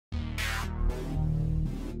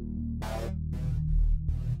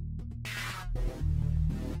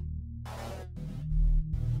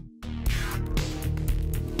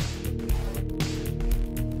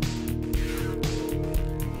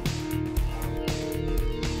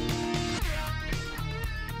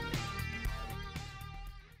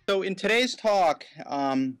So in today's talk,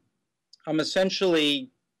 I'm essentially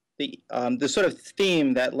the sort of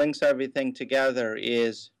theme that links everything together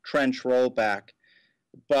is trench rollback.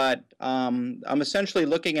 But I'm essentially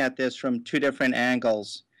looking at this from two different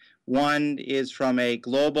angles. One is from a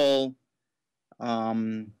global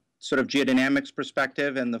sort of geodynamics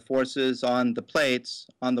perspective and the forces on the plates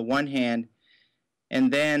on the one hand,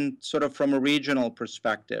 and then sort of from a regional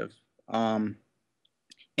perspective. And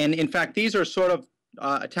in fact, these are sort of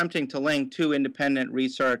attempting to link two independent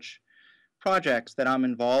research projects that I'm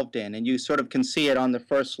involved in. And you sort of can see it on the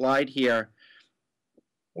first slide here,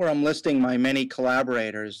 where I'm listing my many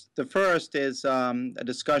collaborators. The first is a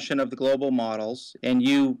discussion of the global models, and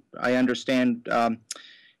you, I understand,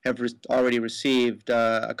 have already received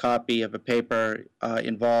a copy of a paper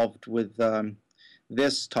involved with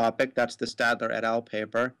this topic. That's the Stadler et al.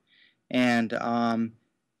 Paper. And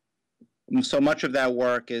so much of that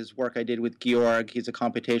work is work I did with Georg. He's a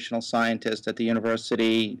computational scientist at the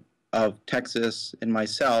University of Texas, and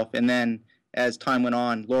myself. And then as time went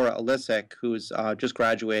on, Laura Alisic, who's just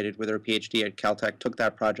graduated with her PhD at Caltech, took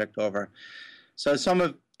that project over. So some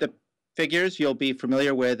of the figures you'll be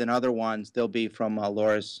familiar with, and other ones, they'll be from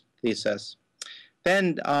Laura's thesis.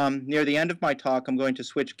 Then near the end of my talk, I'm going to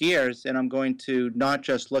switch gears, and I'm going to not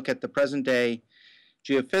just look at the present-day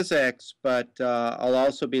geophysics, but I'll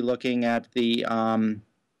also be looking at the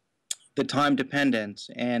time dependence,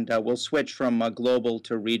 and we'll switch from global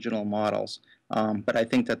to regional models. But I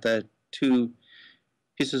think that the two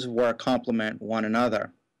pieces of work complement one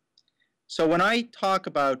another. So when I talk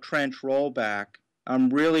about trench rollback, I'm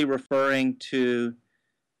really referring to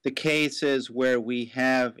the cases where we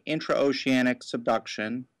have intraoceanic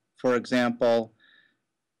subduction, for example,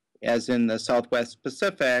 as in the Southwest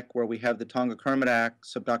Pacific, where we have the Tonga-Kermadec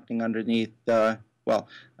subducting underneath the, well,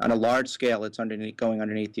 on a large scale, it's going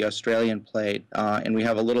underneath the Australian plate, and we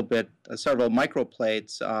have a little bit, several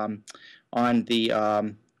microplates on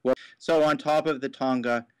the, so on top of the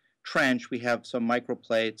Tonga Trench, we have some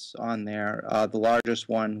microplates on there. The largest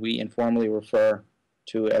one we informally refer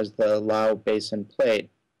to as the Lau Basin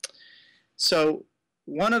Plate. So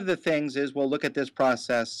one of the things is, we'll look at this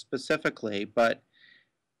process specifically, but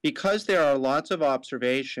because there are lots of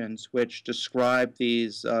observations which describe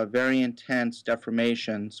these very intense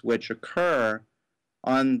deformations which occur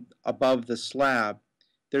above the slab,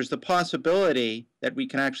 there's the possibility that we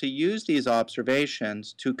can actually use these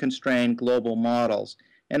observations to constrain global models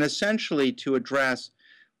and essentially to address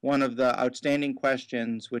one of the outstanding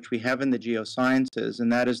questions which we have in the geosciences,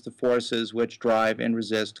 and that is the forces which drive and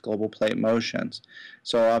resist global plate motions.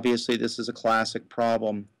 So obviously this is a classic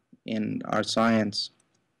problem in our science.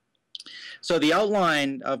 So the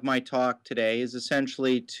outline of my talk today is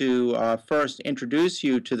essentially to first introduce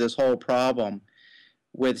you to this whole problem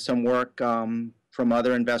with some work from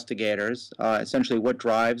other investigators, essentially what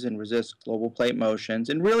drives and resists global plate motions,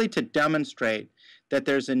 and really to demonstrate that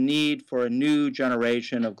there's a need for a new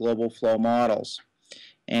generation of global flow models,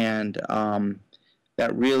 and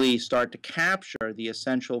that really start to capture the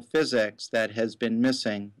essential physics that has been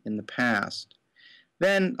missing in the past.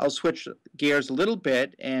 Then I'll switch gears a little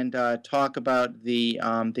bit and talk about the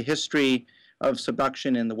history of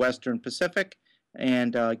subduction in the Western Pacific,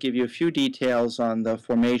 and give you a few details on the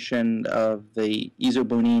formation of the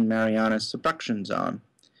Isobunin-Marianas subduction zone.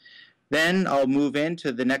 Then I'll move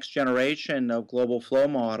into the next generation of global flow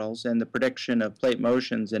models and the prediction of plate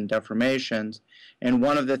motions and deformations. And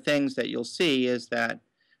one of the things that you'll see is that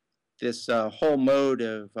this whole mode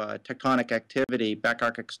of tectonic activity, back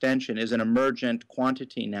arc extension, is an emergent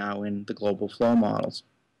quantity now in the global flow models.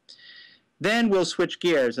 Then we'll switch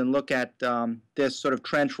gears and look at this sort of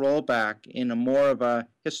trench rollback in a more of a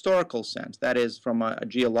historical sense, that is from a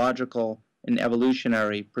geological and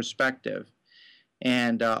evolutionary perspective.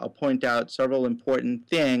 And I'll point out several important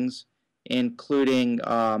things, including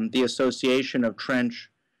the association of trench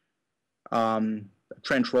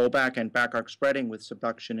rollback and back arc spreading with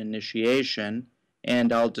subduction initiation,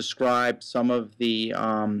 and I'll describe some of the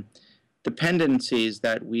dependencies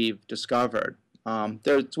that we've discovered.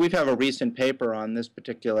 We have a recent paper on this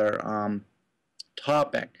particular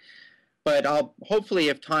topic, but hopefully,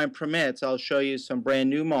 if time permits, I'll show you some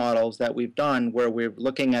brand new models that we've done where we're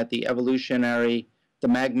looking at the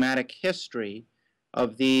magmatic history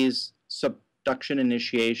of these subduction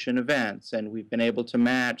initiation events, and we've been able to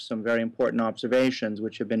match some very important observations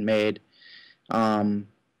which have been made in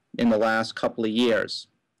the last couple of years.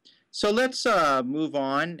 So let's move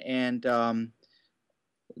on and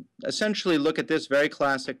essentially look at this very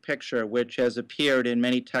classic picture, which has appeared in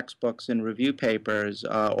many textbooks and review papers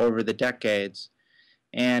over the decades.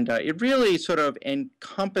 And it really sort of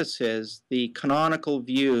encompasses the canonical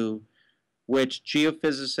view which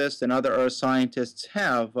geophysicists and other earth scientists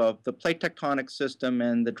have of the plate tectonic system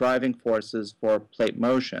and the driving forces for plate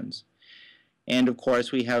motions. And of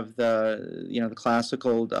course, we have the, the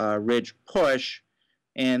classical ridge push,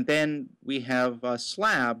 and then we have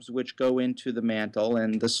slabs which go into the mantle,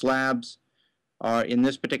 and the slabs are in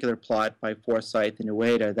this particular plot by Forsyth and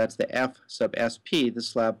Ueda. That's the F sub SP, the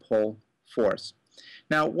slab pole force.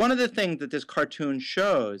 Now, one of the things that this cartoon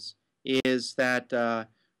shows is that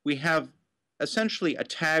we have essentially a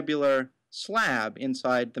tabular slab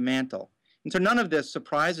inside the mantle. And so none of this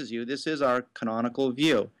surprises you. This is our canonical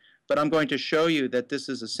view. But I'm going to show you that this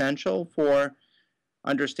is essential for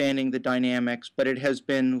understanding the dynamics, but it has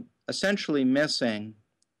been essentially missing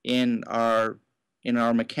in our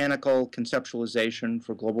mechanical conceptualization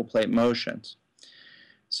for global plate motions.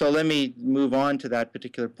 So let me move on to that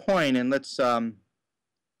particular point, and let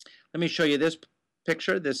me show you this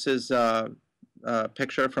picture. This is a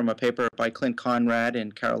picture from a paper by Clint Conrad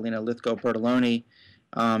and Carolina Lithgow-Bertoloni,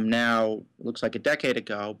 now it looks like a decade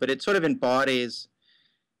ago, but it sort of embodies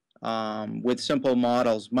with simple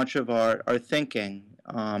models much of our thinking.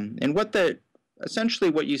 And essentially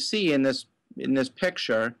what you see in this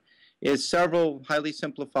picture is several highly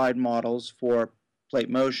simplified models for plate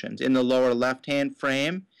motions. In the lower left-hand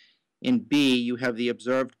frame, in B, you have the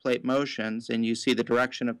observed plate motions, and you see the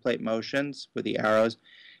direction of plate motions with the arrows,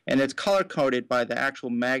 and it's color-coded by the actual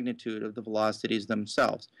magnitude of the velocities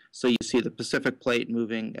themselves. So you see the Pacific plate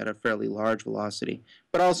moving at a fairly large velocity,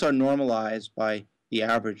 but also normalized by the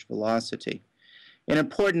average velocity. An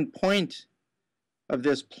important point of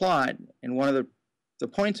this plot, and one of the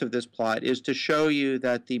points of this plot, is to show you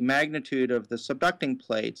that the magnitude of the subducting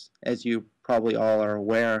plates, as you probably all are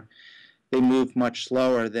aware, they move much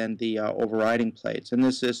slower than the overriding plates. And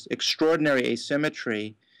this is extraordinary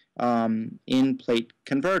asymmetry in plate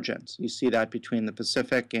convergence. You see that between the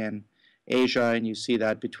Pacific and Asia, and you see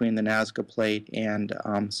that between the Nazca plate and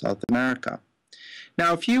South America.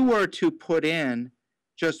 Now, if you were to put in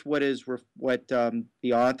just what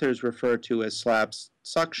the authors refer to as slab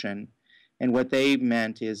suction, and what they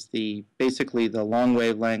meant is basically the long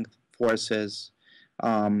wavelength forces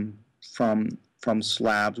from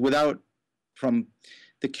slabs, from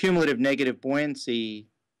the cumulative negative buoyancy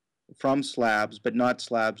from slabs, but not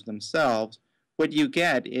slabs themselves, what you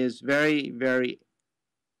get is very, very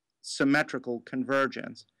symmetrical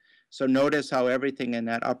convergence. So notice how everything in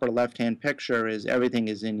that upper left-hand picture everything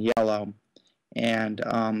is in yellow, and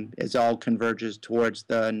it all converges towards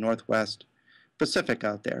the Northwest Pacific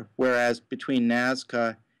out there. Whereas between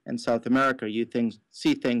Nazca and South America, you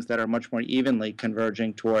see things that are much more evenly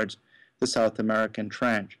converging towards the South American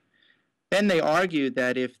trench. Then they argued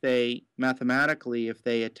that mathematically, if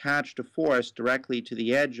they attached a force directly to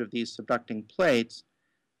the edge of these subducting plates,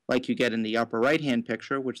 like you get in the upper right-hand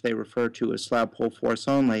picture, which they refer to as slab pole force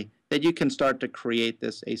only, that you can start to create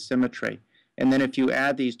this asymmetry. And then if you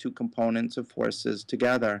add these two components of forces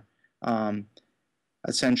together,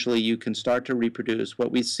 essentially you can start to reproduce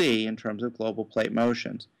what we see in terms of global plate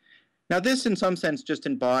motions. Now this, in some sense, just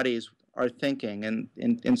embodies our thinking, and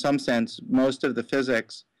in some sense, most of the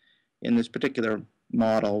physics in this particular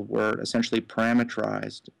model were essentially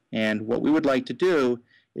parameterized. And what we would like to do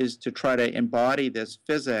is to try to embody this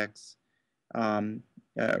physics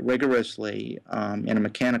rigorously in a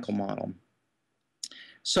mechanical model.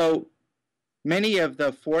 So many of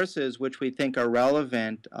the forces which we think are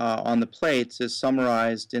relevant on the plates is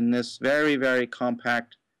summarized in this very, very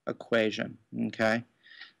compact equation, okay?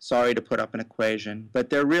 Sorry to put up an equation, but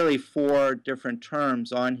there are really four different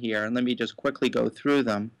terms on here, and let me just quickly go through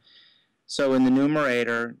them. So in the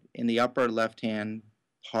numerator, in the upper left-hand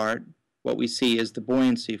part, what we see is the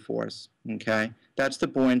buoyancy force, okay? That's the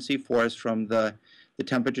buoyancy force from the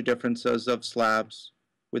temperature differences of slabs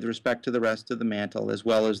with respect to the rest of the mantle, as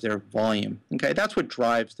well as their volume, okay? That's what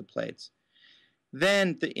drives the plates.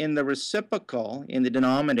 Then in the reciprocal, in the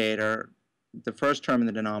denominator, the first term in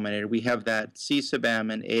the denominator, we have that C sub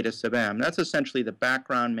m and eta sub m. That's essentially the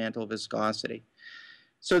background mantle viscosity.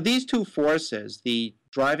 So these two forces, the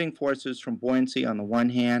driving forces from buoyancy on the one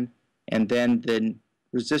hand, and then the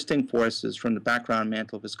resisting forces from the background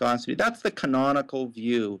mantle viscosity, that's the canonical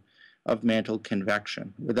view of mantle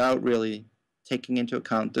convection, without really taking into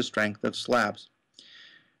account the strength of slabs.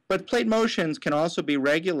 But plate motions can also be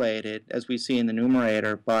regulated, as we see in the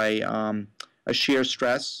numerator, by a shear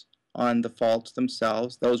stress on the faults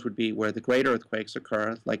themselves. Those would be where the great earthquakes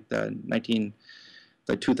occur, like the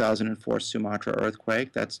 2004 Sumatra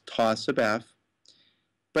earthquake. That's tau sub f.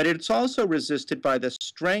 But it's also resisted by the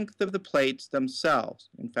strength of the plates themselves.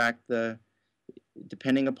 In fact,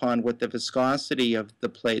 depending upon what the viscosity of the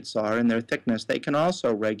plates are and their thickness, they can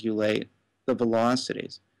also regulate the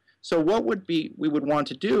velocities. So what we would want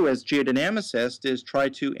to do as geodynamicists is try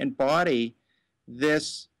to embody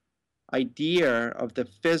this idea of the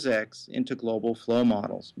physics into global flow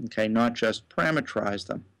models, okay, not just parameterize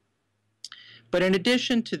them. But in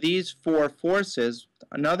addition to these four forces,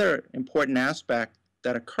 another important aspect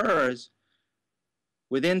that occurs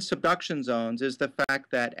within subduction zones is the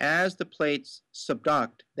fact that as the plates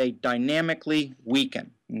subduct, they dynamically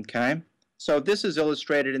weaken, okay? So this is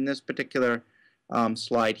illustrated in this particular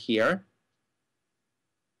slide here.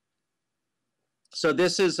 So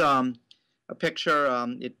this is a picture.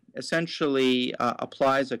 It essentially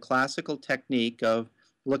applies a classical technique of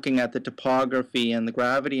looking at the topography and the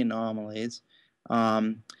gravity anomalies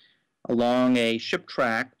along a ship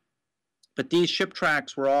track. But these ship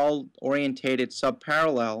tracks were all orientated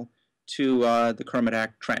subparallel to the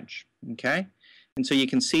Kermadec Trench, okay? And so you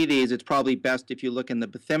can see these. It's probably best if you look in the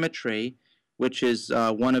bathymetry, which is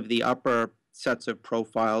one of the upper sets of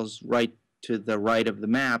profiles right to the right of the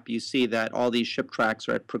map. You see that all these ship tracks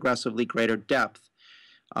are at progressively greater depth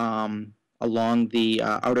along the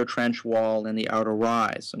outer trench wall and the outer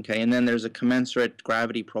rise, okay? And then there's a commensurate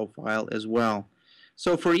gravity profile as well.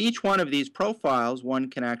 So for each one of these profiles, one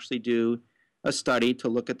can actually do a study to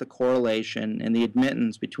look at the correlation and the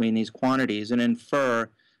admittance between these quantities and infer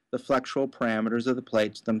the flexural parameters of the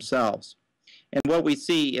plates themselves. And what we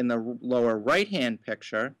see in the lower right-hand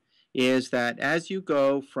picture is that as you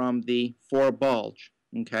go from the forebulge,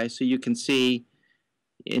 okay, so you can see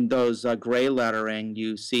in those gray lettering,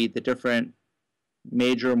 you see the different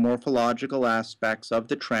major morphological aspects of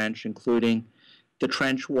the trench, including the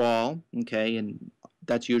trench wall, okay, and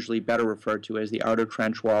that's usually better referred to as the outer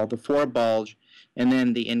trench wall, the forebulge, and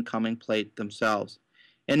then the incoming plate themselves.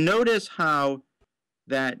 And notice how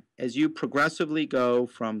that as you progressively go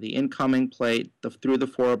from the incoming plate through the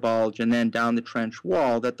forebulge and then down the trench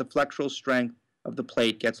wall, that the flexural strength of the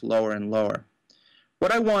plate gets lower and lower.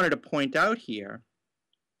 What I wanted to point out here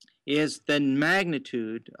is the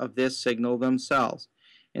magnitude of this signal themselves.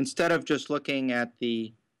 Instead of just looking at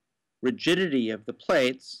the rigidity of the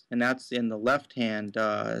plates, and that's in the left-hand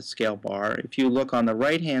scale bar, if you look on the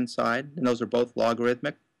right-hand side, and those are both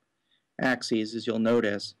logarithmic axes, as you'll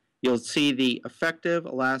notice, you'll see the effective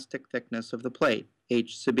elastic thickness of the plate,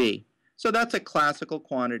 h sub e. So that's a classical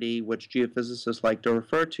quantity which geophysicists like to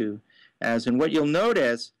refer to as, and what you'll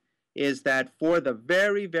notice is that for the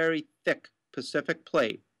very, very thick Pacific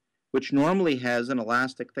plate, which normally has an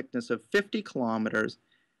elastic thickness of 50 kilometers,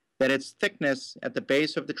 that its thickness at the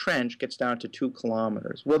base of the trench gets down to 2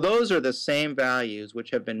 kilometers. Well, those are the same values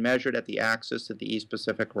which have been measured at the axis of the East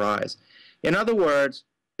Pacific Rise. In other words,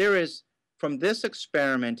 there is, from this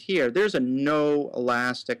experiment here, there's a no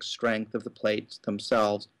elastic strength of the plates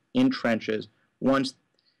themselves in trenches once,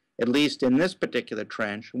 at least in this particular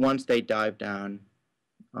trench, once they dive down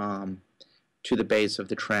to the base of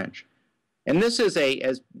the trench. And this is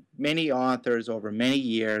as many authors over many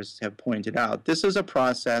years have pointed out, this is a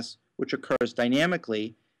process which occurs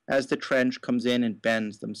dynamically as the trench comes in and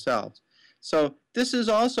bends themselves. So this is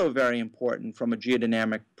also very important from a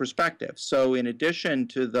geodynamic perspective. So in addition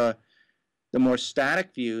to the more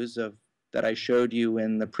static views that I showed you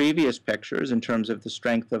in the previous pictures in terms of the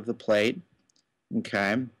strength of the plate,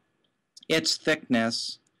 okay, its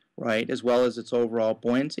thickness, right, as well as its overall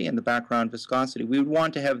buoyancy and the background viscosity, we would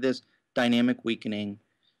want to have this dynamic weakening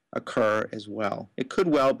occur as well. It could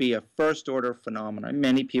well be a first-order phenomenon.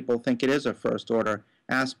 Many people think it is a first-order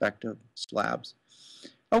aspect of slabs.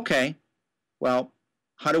 Okay, well,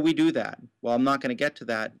 how do we do that? Well, I'm not going to get to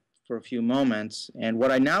that for a few moments. And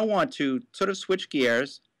what I now want to sort of switch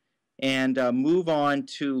gears and move on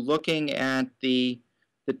to looking at the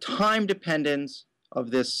time dependence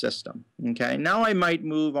of this system. Okay, now I might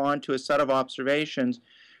move on to a set of observations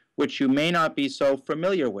which you may not be so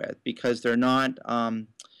familiar with because they're not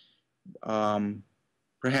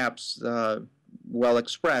perhaps well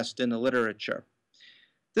expressed in the literature.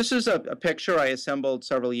 This is a picture I assembled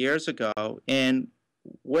several years ago, and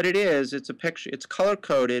what it is, it's a picture, it's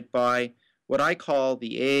color-coded by what I call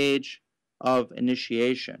the age of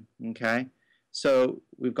initiation, okay? So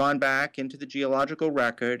we've gone back into the geological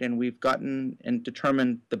record and we've gotten and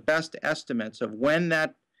determined the best estimates of when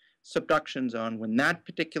that subduction zone, when that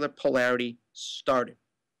particular polarity started,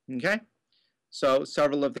 okay? So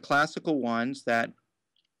several of the classical ones that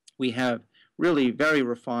we have really very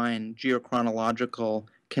refined geochronological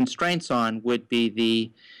constraints on would be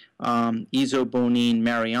the Isobonine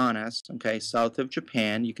Marianas, okay, south of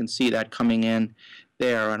Japan. You can see that coming in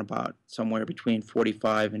there on about somewhere between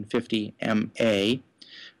 45 and 50 MA.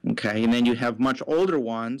 Okay, and then you have much older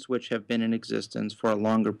ones which have been in existence for a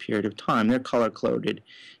longer period of time. They're color-coded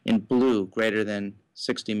in blue, greater than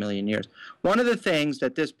 60 million years. One of the things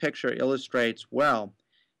that this picture illustrates well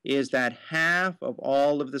is that half of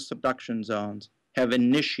all of the subduction zones have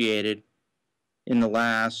initiated in the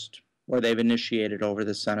last, or they've initiated over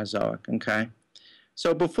the Cenozoic, okay?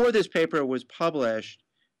 So before this paper was published,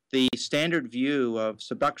 the standard view of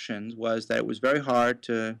subductions was that it was very hard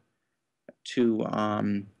to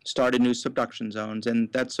start a new subduction zones,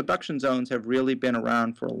 and that subduction zones have really been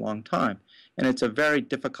around for a long time, and it's a very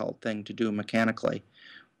difficult thing to do mechanically.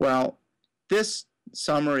 Well, this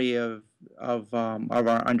summary of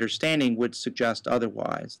our understanding would suggest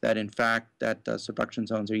otherwise, that in fact that subduction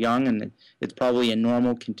zones are young, and it's probably a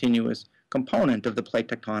normal continuous component of the plate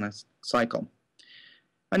tectonics cycle.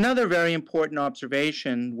 Another very important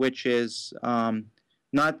observation, which is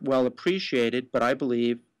not well appreciated, but I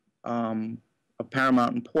believe of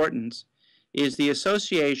paramount importance, is the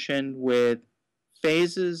association with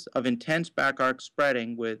phases of intense back arc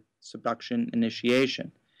spreading with subduction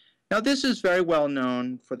initiation. Now, this is very well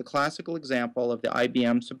known for the classical example of the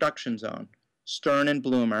IBM subduction zone. Stern and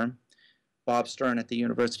Bloomer, Bob Stern at the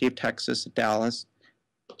University of Texas at Dallas,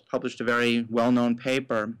 published a very well-known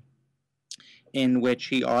paper in which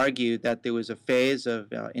he argued that there was a phase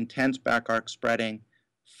of intense back arc spreading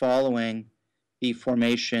following the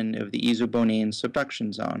formation of the isobonine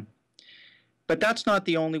subduction zone. But that's not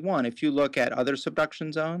the only one. If you look at other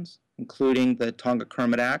subduction zones, including the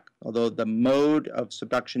Tonga-Kermadec, although the mode of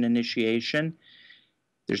subduction initiation,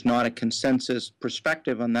 there's not a consensus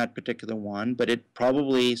perspective on that particular one, but it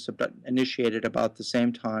probably initiated about the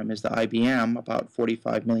same time as the IBM, about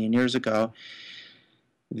 45 million years ago.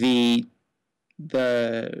 The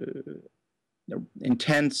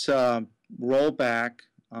intense rollback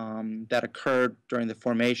that occurred during the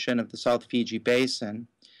formation of the South Fiji Basin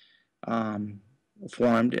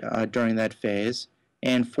formed during that phase.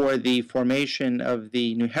 And for the formation of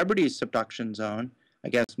the New Hebrides subduction zone, I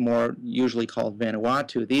guess more usually called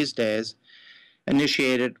Vanuatu these days,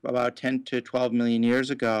 initiated about 10 to 12 million years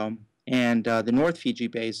ago, and the North Fiji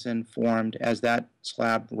Basin formed as that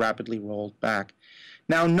slab rapidly rolled back.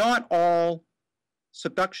 Now, not all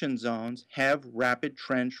subduction zones have rapid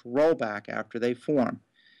trench rollback after they form.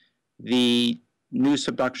 The new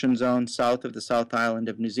subduction zone south of the South Island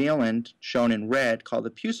of New Zealand, shown in red, called the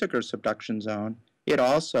Pusiker subduction zone, it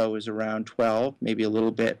also is around 12, maybe a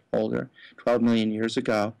little bit older, 12 million years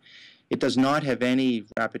ago. It does not have any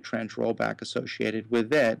rapid trench rollback associated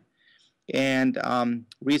with it. And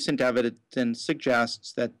recent evidence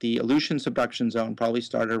suggests that the Aleutian subduction zone probably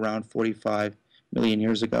started around 45 million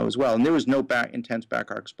years ago as well. And there was no intense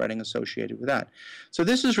back arc spreading associated with that. So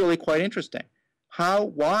this is really quite interesting.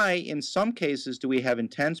 Why in some cases do we have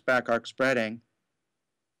intense back arc spreading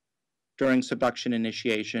during subduction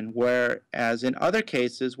initiation, whereas in other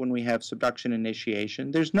cases when we have subduction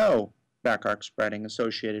initiation, there's no back arc spreading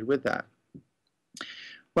associated with that?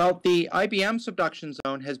 Well, the IBM subduction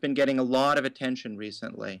zone has been getting a lot of attention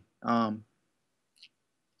recently.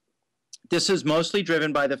 This is mostly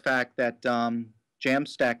driven by the fact that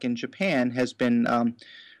JAMSTEC in Japan has been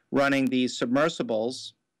running these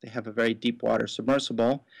submersibles. They have a very deep water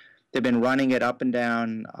submersible. They've been running it up and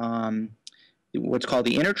down what's called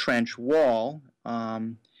the inner trench wall,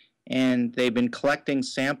 and they've been collecting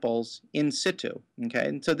samples in situ. Okay,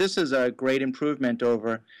 and so this is a great improvement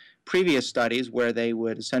over previous studies where they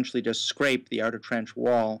would essentially just scrape the outer trench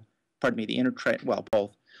wall, pardon me, the inner trench, well,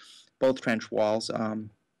 both trench walls,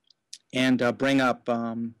 and bring up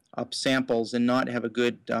samples and not have a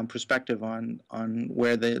good perspective on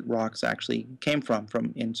where the rocks actually came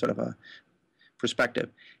from in sort of a perspective.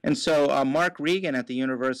 And so Mark Regan at the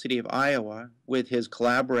University of Iowa, with his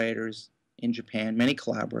collaborators in Japan, many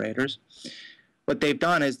collaborators, what they've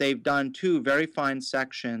done is they've done two very fine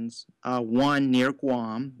sections, one near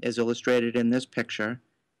Guam, as illustrated in this picture,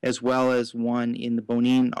 as well as one in the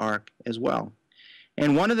Bonin Arc as well.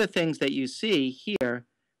 And one of the things that you see here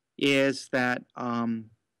is that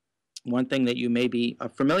one thing that you may be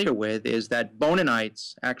familiar with is that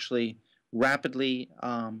boninites actually rapidly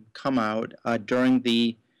come out during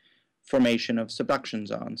the formation of subduction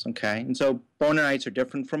zones, okay? And so boninites are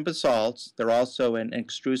different from basalts. They're also an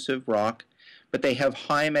extrusive rock, but they have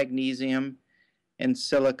high magnesium and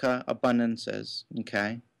silica abundances,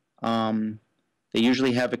 okay? They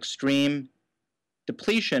usually have extreme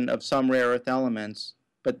depletion of some rare earth elements,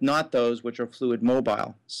 but not those which are fluid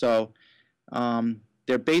mobile. So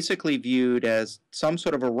they're basically viewed as some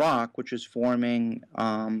sort of a rock which is forming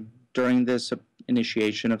during this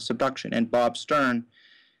initiation of subduction. And Bob Stern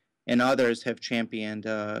and others have championed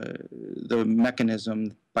the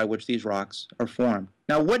mechanism by which these rocks are formed.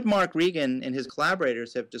 Now, what Mark Regan and his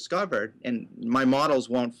collaborators have discovered, and my models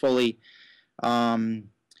won't fully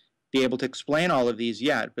be able to explain all of these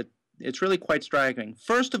yet, but it's really quite striking.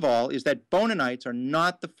 First of all, is that bonanites are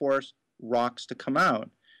not the first rocks to come out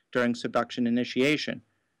during subduction initiation.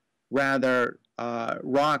 Rather,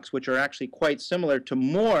 rocks which are actually quite similar to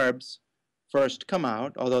morbs first come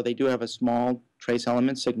out, although they do have a small trace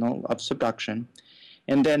element signal of subduction.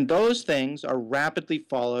 And then those things are rapidly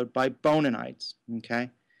followed by bonanites, okay?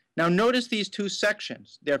 Now notice these two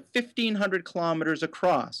sections. They're 1,500 kilometers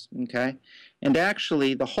across, okay? And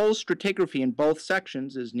actually, the whole stratigraphy in both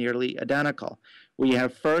sections is nearly identical. We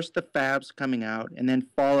have first the fabs coming out, and then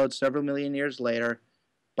followed several million years later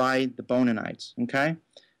by the bonanites, okay?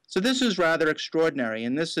 So this is rather extraordinary,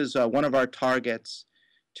 and this is one of our targets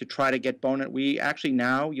to try to get bonanite. We actually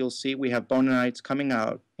now, you'll see, we have bonanites coming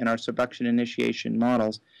out in our subduction initiation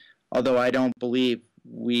models, although I don't believe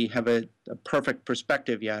we have a perfect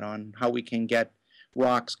perspective yet on how we can get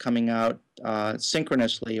rocks coming out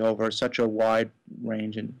synchronously over such a wide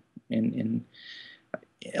range in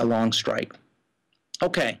a long strike.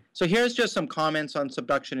 Okay, so here's just some comments on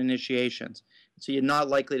subduction initiations. So you're not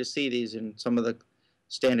likely to see these in some of the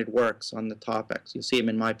standard works on the topics. You'll see them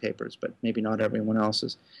in my papers, but maybe not everyone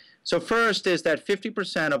else's. So first is that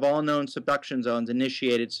 50% of all known subduction zones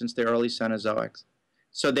initiated since the early Cenozoics.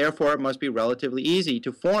 So therefore, it must be relatively easy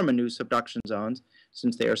to form a new subduction zones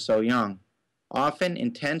since they are so young. Often,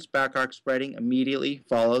 intense back arc spreading immediately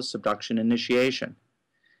follows subduction initiation.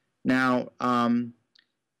 Now,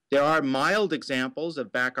 there are mild examples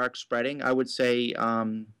of back arc spreading. I would say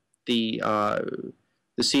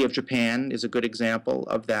the Sea of Japan is a good example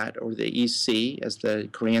of that, or the East Sea, as the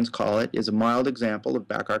Koreans call it, is a mild example of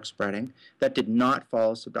back arc spreading that did not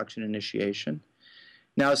follow subduction initiation.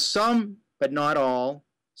 Now, some, but not all,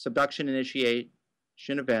 subduction initiation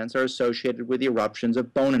events are associated with the eruptions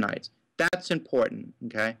of bonanites. That's important,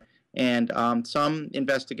 okay? And some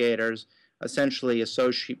investigators essentially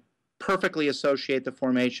perfectly associate the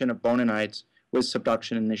formation of bonanites with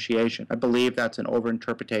subduction initiation. I believe that's an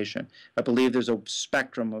overinterpretation. I believe there's a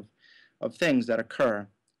spectrum of things that occur.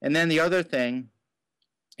 And then the other thing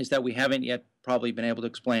is that we haven't yet probably been able to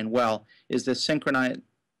explain well is the synchronous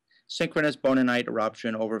bonanite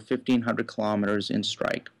eruption over 1,500 kilometers in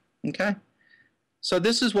strike. Okay? So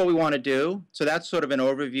this is what we want to do. So that's sort of an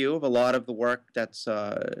overview of a lot of the work that's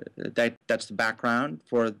the background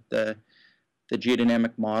for the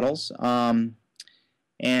geodynamic models.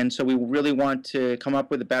 And so we really want to come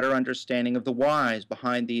up with a better understanding of the whys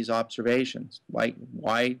behind these observations. Like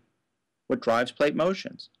what drives plate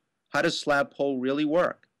motions? How does slab pull really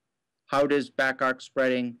work? How does back arc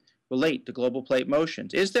spreading relate to global plate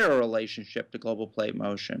motions? Is there a relationship to global plate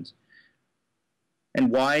motions?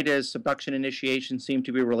 And why does subduction initiation seem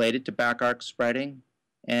to be related to back arc spreading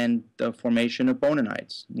and the formation of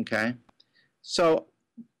bonanites? Okay, so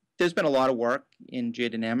there's been a lot of work in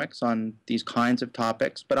geodynamics on these kinds of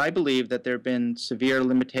topics, but I believe that there have been severe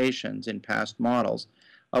limitations in past models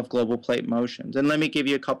of global plate motions. And let me give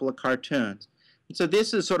you a couple of cartoons. So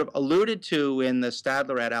this is sort of alluded to in the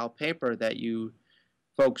Stadler et al. Paper that you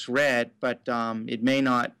folks read, but it may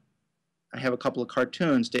not. I have a couple of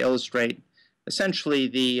cartoons to illustrate essentially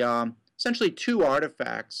two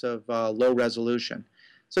artifacts of low resolution.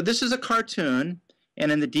 So this is a cartoon,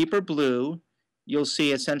 and in the deeper blue, you'll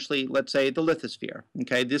see essentially, let's say, the lithosphere.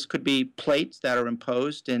 Okay, this could be plates that are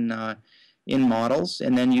imposed in models,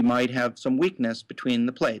 and then you might have some weakness between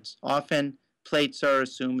the plates. Often, plates are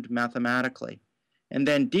assumed mathematically. And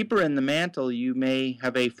then deeper in the mantle, you may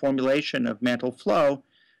have a formulation of mantle flow,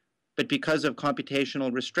 but because of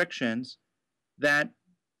computational restrictions,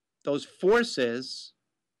 those forces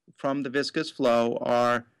from the viscous flow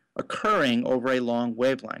are occurring over a long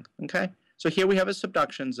wavelength. Okay? So here we have a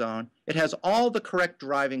subduction zone. It has all the correct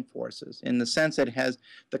driving forces in the sense that it has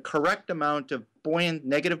the correct amount of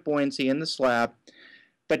negative buoyancy in the slab,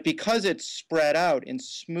 but because it's spread out and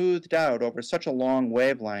smoothed out over such a long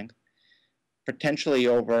wavelength, potentially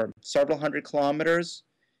over several hundred kilometers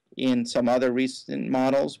in some other recent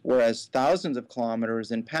models, whereas thousands of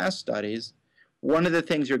kilometers in past studies, one of the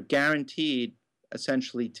things you're guaranteed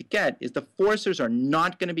essentially to get is the forces are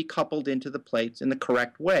not going to be coupled into the plates in the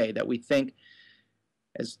correct way that we think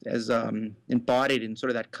as embodied in sort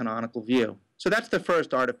of that canonical view. So that's the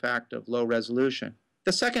first artifact of low resolution.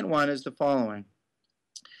 The second one is the following.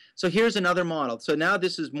 So here's another model. So now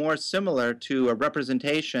this is more similar to a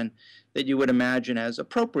representation that you would imagine as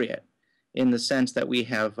appropriate in the sense that we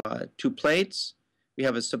have two plates. We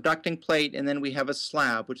have a subducting plate, and then we have a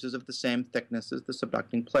slab, which is of the same thickness as the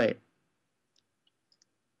subducting plate.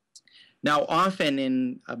 Now, often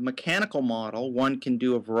in a mechanical model, one can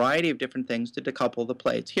do a variety of different things to decouple the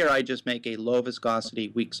plates. Here, I just make a low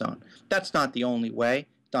viscosity weak zone. That's not the only way.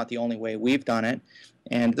 It's not the only way we've done it.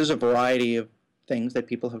 And there's a variety of things that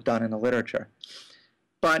people have done in the literature.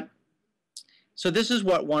 But, so this is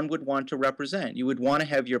what one would want to represent. You would want to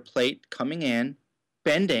have your plate coming in,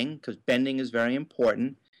 bending, because bending is very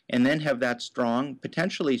important, and then have that strong,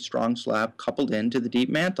 potentially strong slab coupled into the deep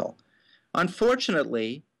mantle.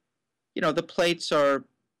 Unfortunately, the plates are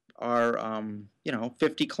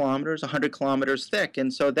 50 kilometers, 100 kilometers thick,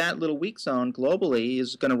 and so that little weak zone globally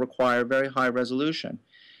is going to require very high resolution.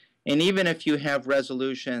 And even if you have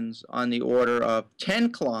resolutions on the order of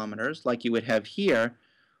 10 kilometers, like you would have here,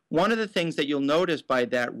 one of the things that you'll notice by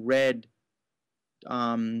that red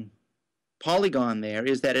polygon there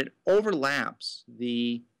is that it overlaps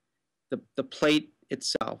the plate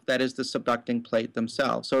itself, that is the subducting plate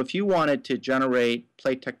themselves. So if you wanted to generate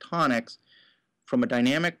plate tectonics from a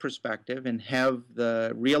dynamic perspective and have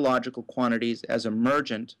the rheological quantities as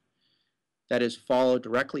emergent, that is followed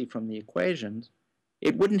directly from the equations,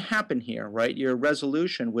 it wouldn't happen here, right? Your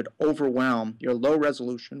resolution would overwhelm, your low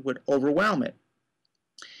resolution would overwhelm it.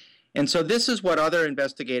 And so this is what other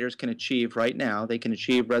investigators can achieve right now. They can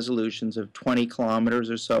achieve resolutions of 20 kilometers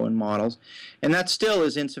or so in models. And that still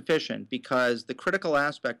is insufficient because the critical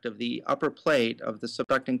aspect of the upper plate, of the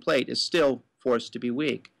subducting plate, is still forced to be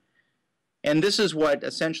weak. And this is what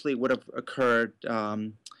essentially would have occurred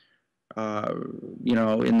in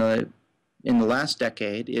the last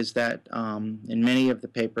decade, is that in many of the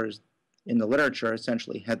papers in the literature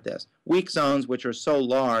essentially had this. Weak zones which are so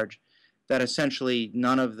large that essentially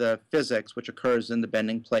none of the physics which occurs in the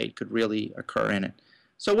bending plate could really occur in it.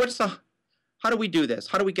 So how do we do this?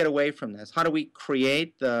 How do we get away from this? How do we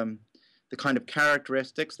create the kind of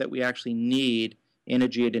characteristics that we actually need in a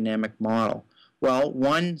geodynamic model? Well,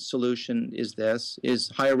 one solution is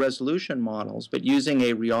higher resolution models, but using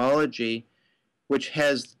a rheology which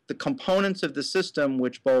has the components of the system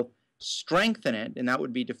which both strengthen it, and that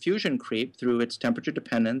would be diffusion creep through its temperature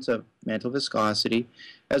dependence of mantle viscosity,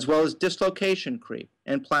 as well as dislocation creep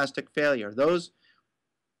and plastic failure. Those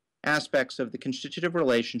aspects of the constitutive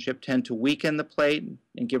relationship tend to weaken the plate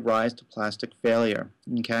and give rise to plastic failure.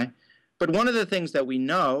 Okay? But one of the things that we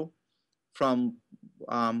know from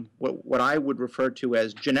what I would refer to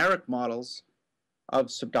as generic models of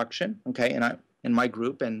subduction, okay, and my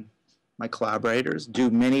group and my collaborators do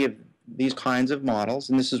many of these kinds of models,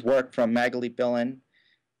 and this is work from Magali Billen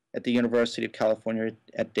at the University of California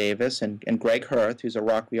at Davis and Greg Hirth, who's a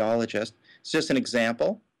rock rheologist. It's just an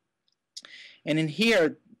example. And in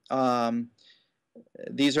here,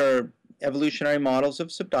 these are evolutionary models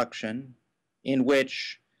of subduction in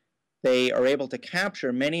which they are able to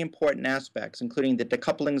capture many important aspects, including the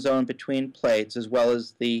decoupling zone between plates as well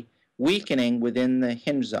as the weakening within the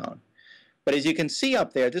hinge zone. But as you can see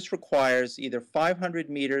up there, this requires either 500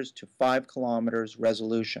 meters to 5 kilometers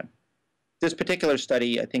resolution. This particular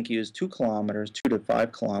study, I think, used 2 kilometers, 2 to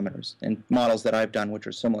 5 kilometers, and models that I've done, which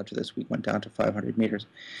are similar to this, we went down to 500 meters.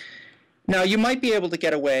 Now, you might be able to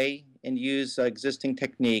get away and use existing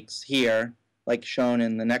techniques here, like shown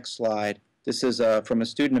in the next slide. This is from a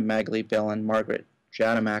student of Magali Billen, Margaret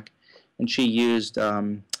Jadamak, and she used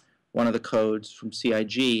one of the codes from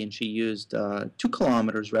CIG, and she used 2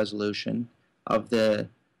 kilometers resolution of the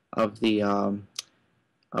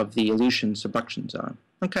Aleutian subduction zone.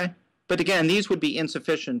 Okay, but again, these would be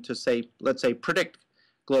insufficient to say, let's say, predict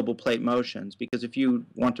global plate motions, because if you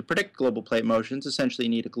want to predict global plate motions, essentially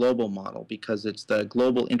you need a global model because it's the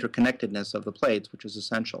global interconnectedness of the plates which is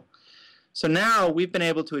essential. So now we've been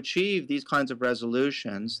able to achieve these kinds of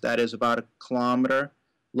resolutions, that is about 1 kilometer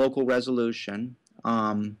local resolution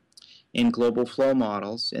in global flow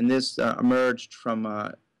models, and this emerged from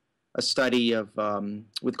a study of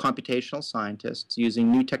with computational scientists using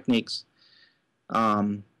new techniques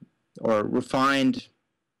or refined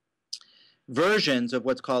versions of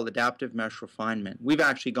what's called adaptive mesh refinement. We've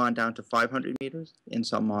actually gone down to 500 meters in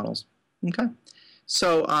some models. Okay,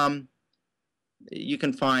 so you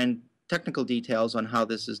can find technical details on how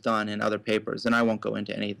this is done in other papers, and I won't go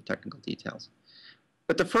into any of the technical details.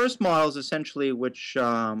 But the first models, essentially, which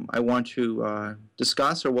I want to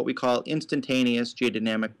discuss, are what we call instantaneous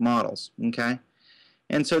geodynamic models. Okay,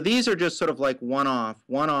 and so these are just sort of like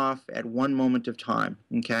one-off at one moment of time.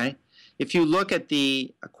 Okay, if you look at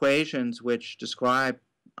the equations which describe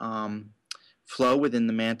flow within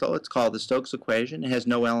the mantle, it's called the Stokes equation. It has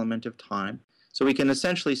no element of time, so we can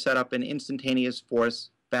essentially set up an instantaneous force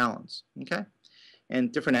balance. Okay,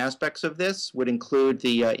 And different aspects of this would include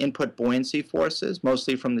the input buoyancy forces,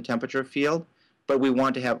 mostly from the temperature field, but we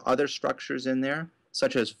want to have other structures in there,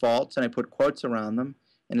 such as faults, and I put quotes around them,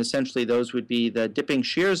 and essentially those would be the dipping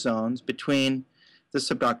shear zones between the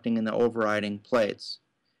subducting and the overriding plates.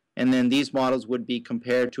 And then these models would be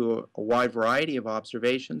compared to a wide variety of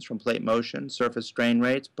observations from plate motion, surface strain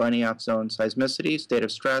rates, Benioff zone seismicity, state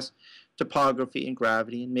of stress, topography, and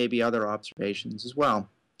gravity, and maybe other observations as well.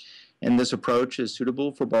 And this approach is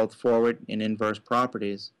suitable for both forward and inverse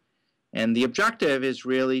properties. And the objective is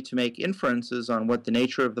really to make inferences on what the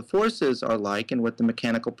nature of the forces are like and what the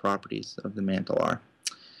mechanical properties of the mantle are.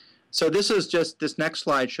 So this next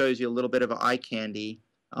slide shows you a little bit of eye candy.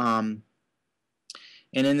 And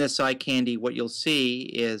in this eye candy, what you'll see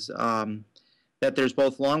is that there's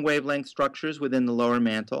both long wavelength structures within the lower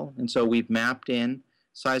mantle. And so we've mapped in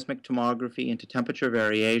seismic tomography into temperature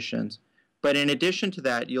variations. But in addition to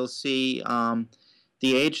that, you'll see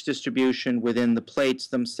the age distribution within the plates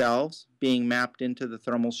themselves being mapped into the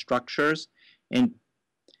thermal structures.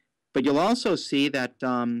 But you'll also see that,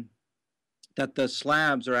 that the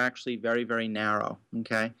slabs are actually very, very narrow,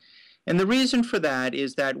 okay? And the reason for that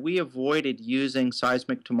is that we avoided using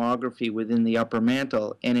seismic tomography within the upper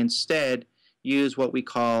mantle and instead use what we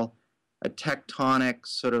call a tectonic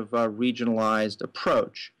sort of regionalized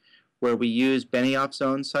approach, where we use Benioff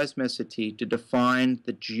zone seismicity to define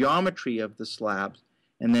the geometry of the slabs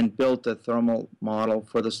and then built a thermal model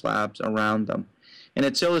for the slabs around them. And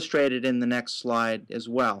it's illustrated in the next slide as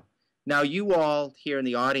well. Now, you all here in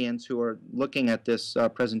the audience who are looking at this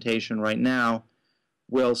presentation right now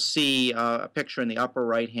will see a picture in the upper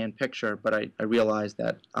right-hand picture, but I realize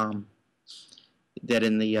that that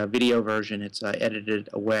in the video version it's edited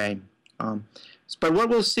away. But what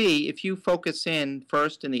we'll see, if you focus in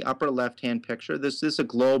first in the upper left-hand picture, this is a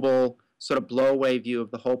global sort of blow-away view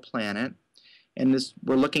of the whole planet. And this,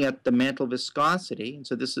 we're looking at the mantle viscosity. And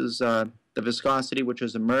so this is the viscosity which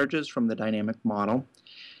emerges from the dynamic model.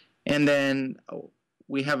 And then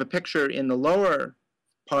we have a picture in the lower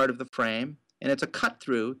part of the frame, and it's a cut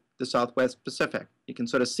through the Southwest Pacific. You can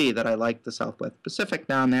sort of see that I like the Southwest Pacific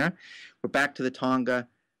down there. We're back to the Tonga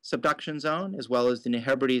subduction zone as well as the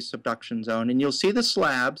Hebrides subduction zone, and you'll see the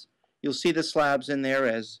slabs. You'll see the slabs in there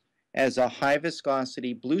as a high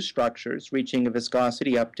viscosity blue structures reaching a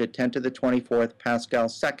viscosity up to 10 to the 24th Pascal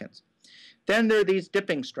seconds. Then there are these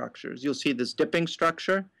dipping structures. You'll see this dipping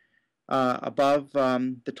structure above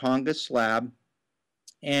the Tonga slab,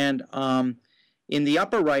 and in the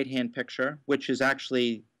upper right-hand picture, which is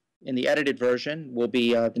actually in the edited version, will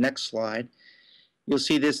be the next slide. You'll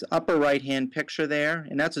see this upper right-hand picture there,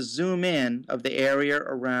 and that's a zoom in of the area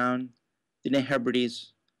around the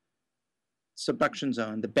Hebrides subduction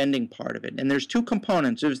zone, the bending part of it. And there's two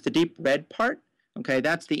components. There's the deep red part. Okay,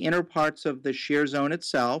 that's the inner parts of the shear zone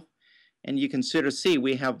itself. And you can sort of see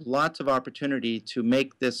we have lots of opportunity to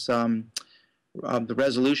make this the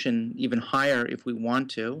resolution even higher if we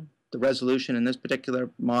want to. The resolution in this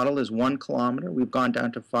particular model is 1 kilometer. We've gone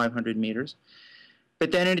down to 500 meters.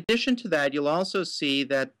 But then in addition to that, you'll also see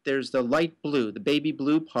that there's the light blue, the baby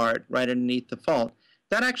blue part right underneath the fault.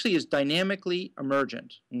 That actually is dynamically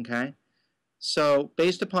emergent, okay? So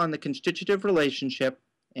based upon the constitutive relationship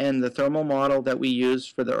and the thermal model that we use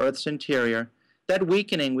for the Earth's interior, that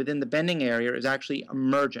weakening within the bending area is actually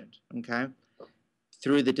emergent, okay,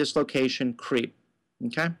 through the dislocation creep,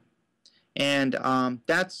 okay? And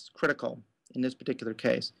that's critical in this particular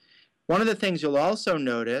case. One of the things you'll also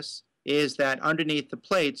notice is that underneath the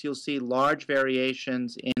plates, you'll see large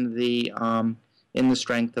variations in the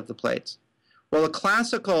strength of the plates. Well, a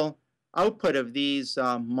classical output of these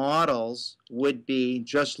models would be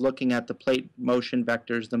just looking at the plate motion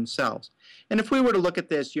vectors themselves. And if we were to look at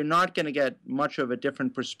this, you're not going to get much of a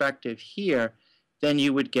different perspective here than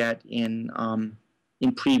you would get in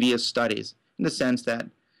previous studies, in the sense that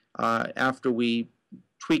after we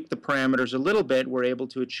tweak the parameters a little bit, we're able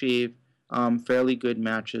to achieve fairly good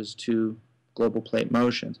matches to global plate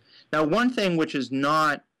motions. Now, one thing which is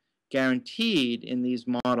not guaranteed in these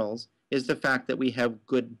models is the fact that we have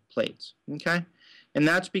good plates, okay? And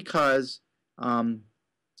that's because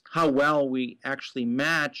how well we actually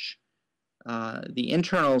match the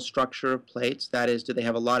internal structure of plates, that is, do they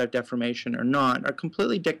have a lot of deformation or not, are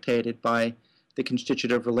completely dictated by the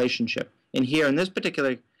constitutive relationship. And here, in this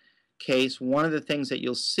particular case, one of the things that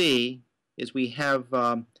you'll see is we have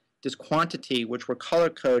this quantity which we're color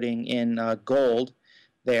coding in gold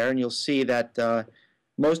there, and you'll see that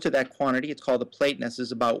most of that quantity, it's called the plateness,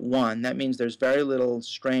 is about 1. That means there's very little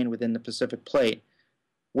strain within the Pacific plate.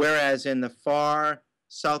 Whereas in the far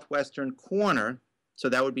southwestern corner, so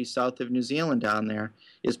that would be south of New Zealand down there,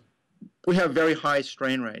 is we have very high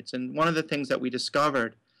strain rates. And one of the things that we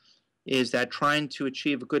discovered is that trying to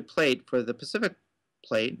achieve a good plate for the Pacific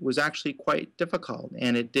plate was actually quite difficult,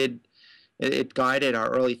 and it guided our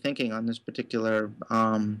early thinking on this particular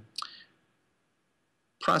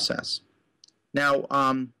process. Now,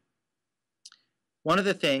 one of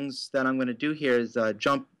the things that I'm going to do here is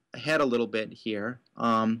jump ahead a little bit here.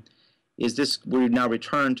 We now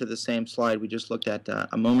return to the same slide we just looked at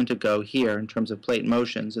a moment ago here in terms of plate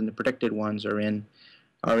motions, and the predicted ones are in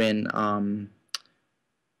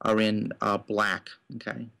black.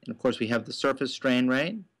 Okay, and of course we have the surface strain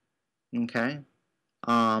rate. Okay,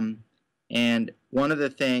 and one of the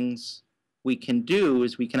things we can do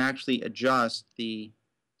is we can actually adjust the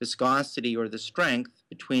viscosity or the strength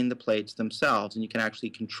between the plates themselves, and you can actually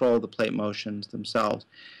control the plate motions themselves.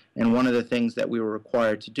 And one of the things that we were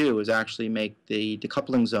required to do is actually make the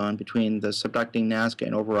decoupling zone between the subducting Nazca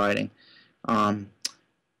and overriding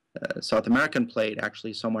South American plate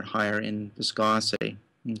actually somewhat higher in viscosity.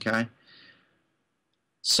 Okay,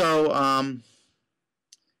 so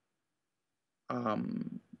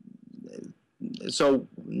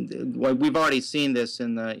we've already seen this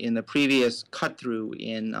in the previous cut through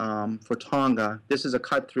for Tonga. This is a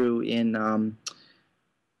cut through in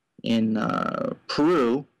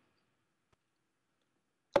Peru,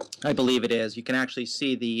 I believe it is. You can actually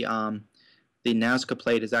see the Nazca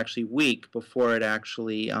plate is actually weak before it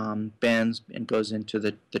actually bends and goes into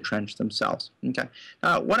the trench themselves. Okay.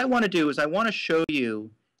 What I want to do is I want to show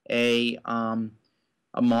you a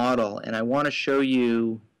model, and I want to show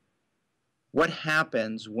you what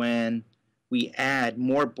happens when we add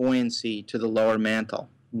more buoyancy to the lower mantle.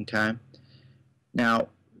 Okay. Now,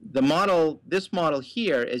 this model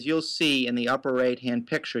here, as you'll see in the upper right-hand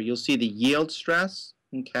picture, you'll see the yield stress.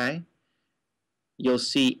 Okay. You'll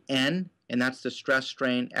see N, and that's the stress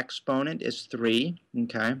strain exponent is 3.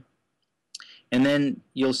 Okay. And then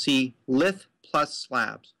you'll see lith plus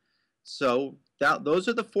slabs. So those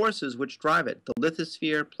are the forces which drive it, the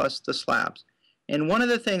lithosphere plus the slabs. And one of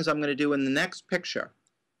the things I'm going to do in the next picture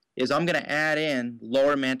is I'm going to add in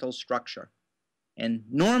lower mantle structure. And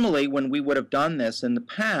normally when we would have done this in the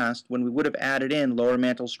past, when we would have added in lower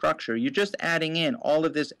mantle structure, you're just adding in all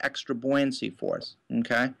of this extra buoyancy force.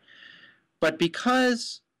 Okay? But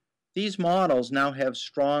because these models now have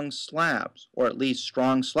strong slabs, or at least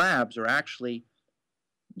strong slabs are actually,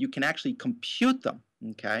 you can actually compute them.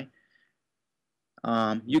 Okay?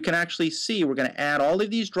 You can actually see we're going to add all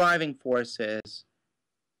of these driving forces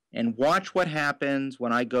and watch what happens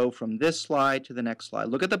when I go from this slide to the next slide.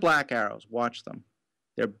 Look at the black arrows. Watch them.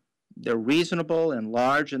 They're reasonable and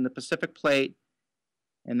large in the Pacific plate,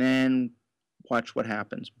 and then watch what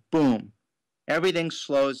happens. Boom. Everything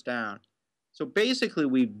slows down. So basically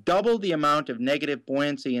we've doubled the amount of negative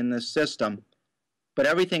buoyancy in this system, but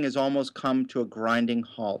everything has almost come to a grinding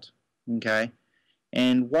halt. Okay?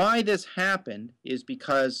 And why this happened is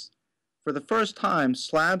because for the first time,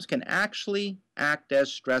 slabs can actually act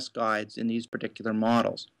as stress guides in these particular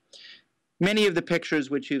models. Many of the pictures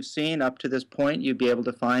which you've seen up to this point you'd be able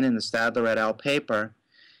to find in the Stadler et al. Paper.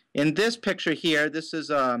 In this picture here, this is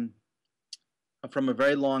from a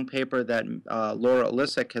very long paper that Laura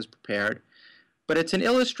Olisic has prepared, but it's an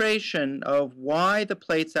illustration of why the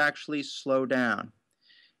plates actually slow down.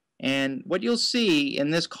 And what you'll see in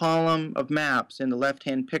this column of maps in the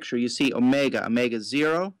left-hand picture, you see omega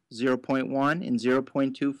 0, 0.1, and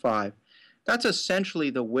 0.25. That's essentially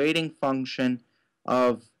the weighting function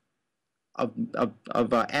of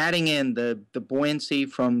adding in the buoyancy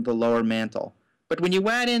from the lower mantle. But when you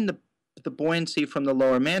add in the buoyancy from the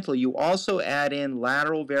lower mantle, you also add in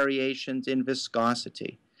lateral variations in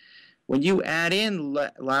viscosity. When you add in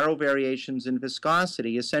lateral variations in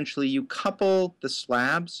viscosity, essentially you couple the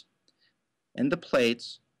slabs and the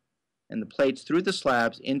plates through the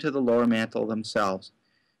slabs into the lower mantle themselves.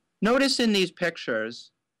 Notice in these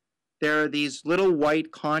pictures there are these little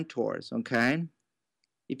white contours, okay?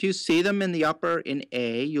 If you see them in the upper, in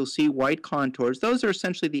A, you'll see white contours. Those are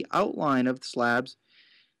essentially the outline of the slabs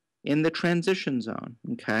in the transition zone,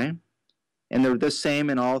 okay? And they're the same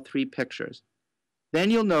in all three pictures.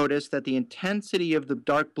 Then you'll notice that the intensity of the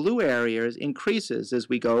dark blue areas increases as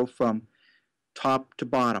we go from top to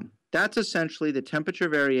bottom. That's essentially the temperature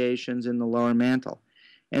variations in the lower mantle.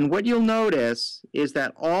 And what you'll notice is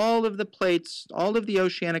that all of the plates, all of the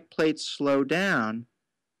oceanic plates slow down,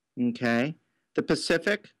 okay? The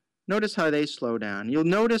Pacific, notice how they slow down. You'll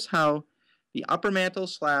notice how the upper mantle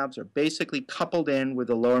slabs are basically coupled in with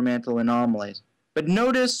the lower mantle anomalies. But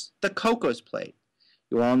notice the Cocos plate.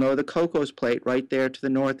 You all know the Cocos plate right there to the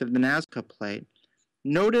north of the Nazca plate.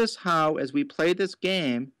 Notice how, as we play this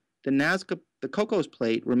game, the Cocos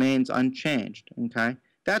plate remains unchanged, okay?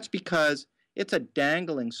 That's because it's a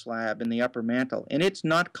dangling slab in the upper mantle, and it's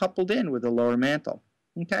not coupled in with the lower mantle,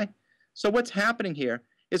 okay? So what's happening here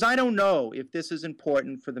is I don't know if this is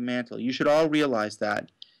important for the mantle. You should all realize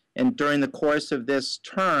that. And during the course of this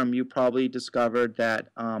term, you probably discovered that,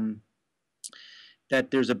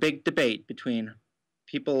 that there's a big debate between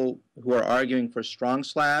people who are arguing for strong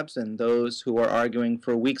slabs and those who are arguing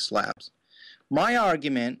for weak slabs. My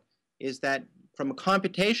argument is that from a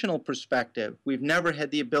computational perspective, we've never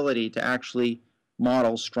had the ability to actually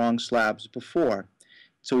model strong slabs before.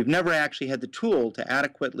 So we've never actually had the tool to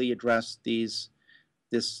adequately address these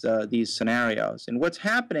scenarios. And what's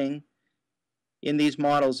happening in these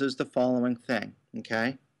models is the following thing,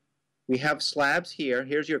 okay? We have slabs here.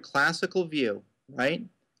 Here's your classical view, right?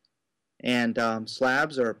 And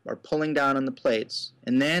slabs are pulling down on the plates.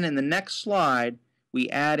 And then in the next slide, we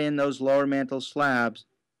add in those lower mantle slabs.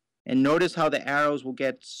 And notice how the arrows will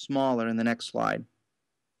get smaller in the next slide.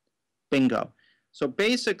 Bingo. So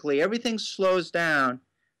basically, everything slows down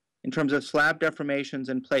in terms of slab deformations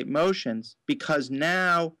and plate motions because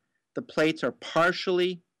now the plates are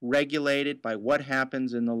partially regulated by what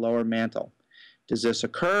happens in the lower mantle. Does this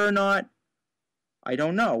occur or not? I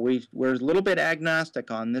don't know. We're a little bit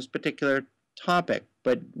agnostic on this particular topic,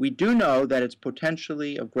 but we do know that it's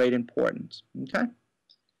potentially of great importance. Okay?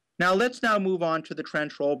 Now let's now move on to the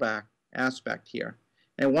trench rollback aspect here.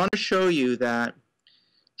 And I want to show you that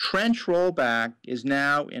trench rollback is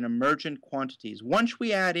now in emergent quantities. Once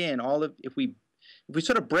we add in all of, if we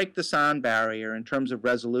sort of break the sound barrier in terms of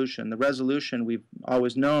resolution, the resolution we've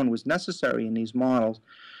always known was necessary in these models.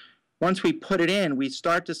 Once we put it in, we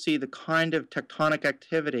start to see the kind of tectonic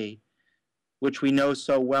activity which we know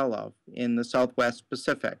so well of in the Southwest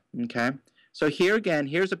Pacific, okay? So here again,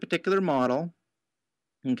 here's a particular model,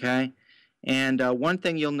 okay? And one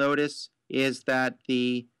thing you'll notice is that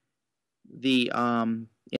in the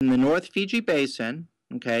North Fiji Basin,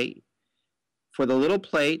 okay, for the little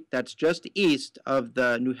plate that's just east of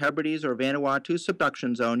the New Hebrides or Vanuatu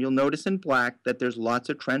subduction zone, you'll notice in black that there's lots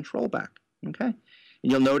of trench rollback, okay?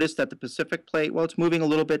 And you'll notice that the Pacific plate, well, it's moving a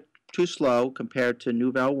little bit too slow compared to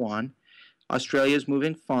Nouvelle 1. Australia is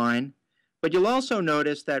moving fine. But you'll also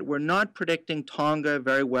notice that we're not predicting Tonga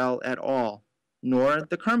very well at all, nor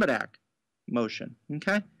the Kermadec motion,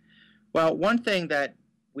 okay? Well, one thing that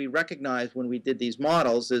we recognized when we did these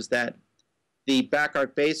models is that the back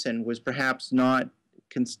arc basin was perhaps not,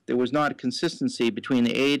 there was not a consistency between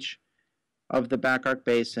the age of the back arc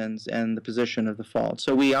basins and the position of the fault.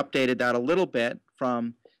 So we updated that a little bit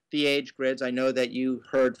from the age grids. I know that you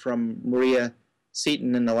heard from Maria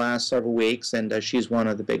Seaton in the last several weeks, and she's one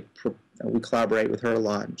of the big, we collaborate with her a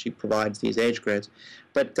lot, and she provides these age grids.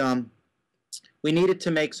 But we needed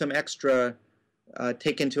to make some extra,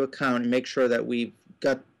 take into account and make sure that we've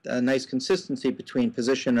got a nice consistency between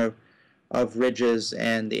position of ridges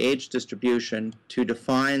and the age distribution to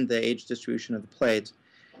define the age distribution of the plates.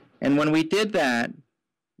 And when we did that,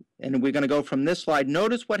 and we're going to go from this slide,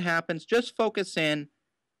 notice what happens. Just focus in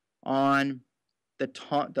on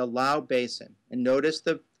the Lau Basin, and notice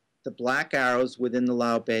the black arrows within the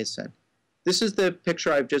Lau Basin. This is the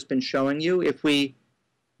picture I've just been showing you. If we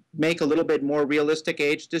make a little bit more realistic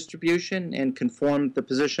age distribution and conform the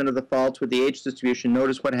position of the faults with the age distribution,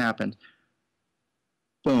 notice what happens.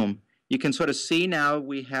 Boom. You can sort of see now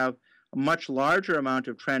we have a much larger amount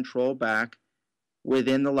of trench rollback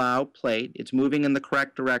within the Lau plate. It's moving in the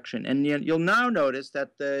correct direction. And you'll now notice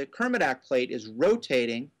that the Kermadec plate is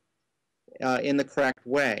rotating in the correct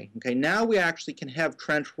way. Okay, now we actually can have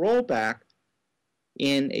trench rollback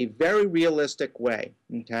in a very realistic way.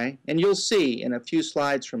 Okay, and you'll see in a few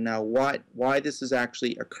slides from now why this is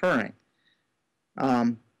actually occurring.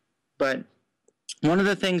 But one of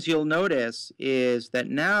the things you'll notice is that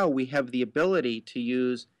now we have the ability to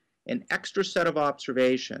use an extra set of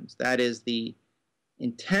observations, that is the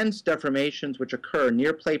intense deformations which occur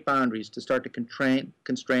near plate boundaries, to start to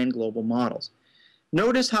constrain global models.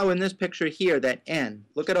 Notice how in this picture here that n,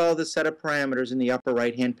 look at all the set of parameters in the upper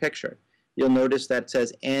right-hand picture. You'll notice that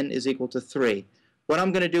says n is equal to 3. What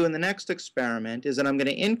I'm going to do in the next experiment is that I'm going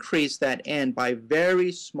to increase that n by a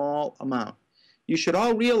very small amount. You should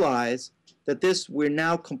all realize that we're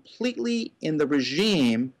now completely in the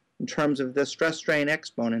regime in terms of the stress-strain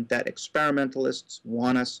exponent that experimentalists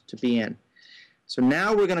want us to be in. So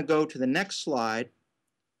now we're going to go to the next slide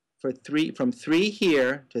from 3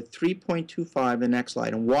 here to 3.25 the next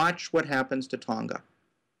slide, and watch what happens to Tonga.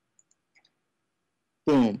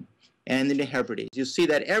 Boom. And the New Hebrides. You see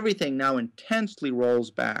that everything now intensely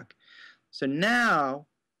rolls back. So now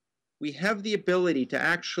we have the ability to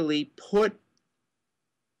actually put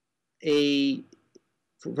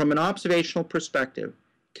from an observational perspective,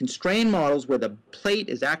 constrained models where the plate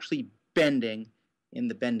is actually bending in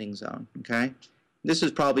the bending zone, okay? This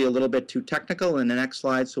is probably a little bit too technical in the next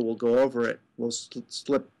slide, so we'll go over it. We'll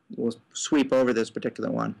sweep over this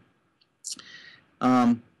particular one.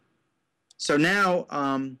 So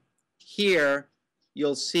now here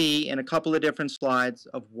you'll see in a couple of different slides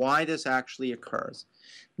of why this actually occurs.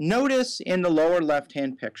 Notice in the lower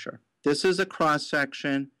left-hand picture, this is a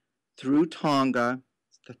cross-section through Tonga,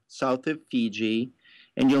 south of Fiji,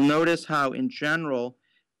 and you'll notice how in general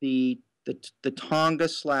the Tonga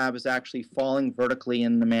slab is actually falling vertically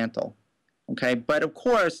in the mantle, okay? But of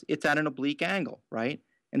course, it's at an oblique angle, right?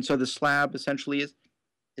 And so the slab essentially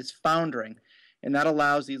is foundering, and that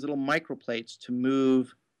allows these little microplates to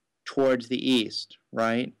move towards the east,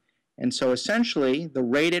 right? And so essentially, the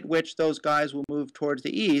rate at which those guys will move towards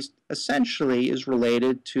the east essentially is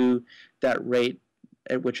related to that rate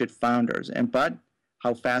at which it founders. But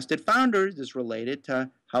how fast it founders is related to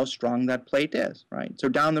how strong that plate is, right? So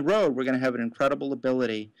down the road, we're going to have an incredible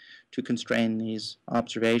ability to constrain these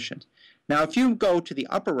observations. Now, if you go to the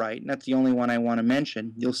upper right, and that's the only one I want to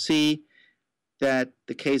mention, you'll see that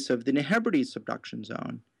the case of the Hebrides subduction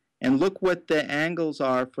zone. And look what the angles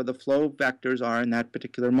are for the flow vectors are in that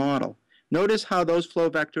particular model. Notice how those flow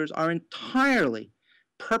vectors are entirely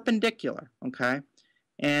perpendicular, okay?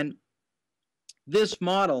 And this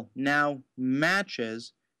model now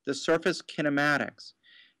matches the surface kinematics.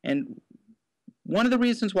 And one of the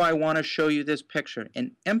reasons why I want to show you this picture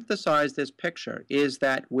and emphasize this picture is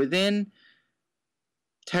that within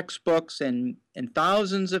textbooks and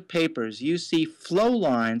thousands of papers, you see flow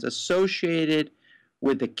lines associated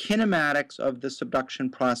with the kinematics of the subduction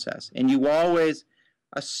process. And you always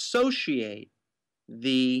associate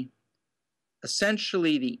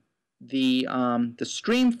essentially the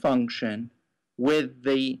stream function with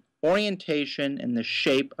the orientation and the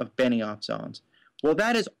shape of Benioff zones. Well,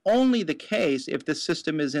 that is only the case if the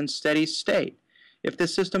system is in steady state. If the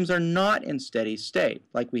systems are not in steady state,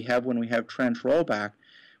 like we have when we have trench rollback,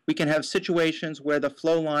 we can have situations where the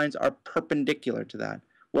flow lines are perpendicular to that.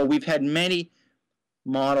 Well, we've had many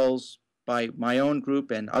models by my own group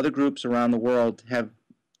and other groups around the world have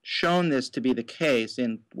shown this to be the case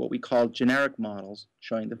in what we call generic models,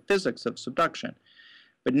 showing the physics of subduction.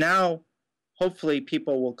 But now, hopefully,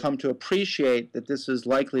 people will come to appreciate that this is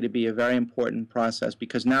likely to be a very important process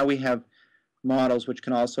because now we have models which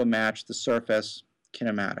can also match the surface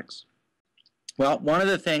kinematics. Well, one of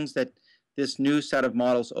the things that this new set of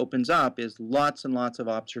models opens up is lots and lots of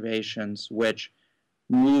observations which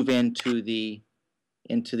move into the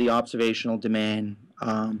observational domain.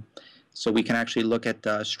 So we can actually look at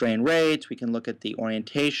strain rates, we can look at the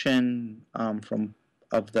orientation of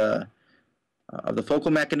the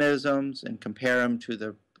focal mechanisms and compare them to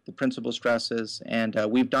the principal stresses. And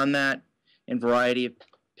we've done that in a variety of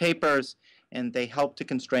papers, and they help to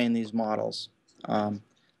constrain these models.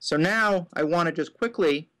 So now I want to just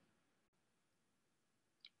quickly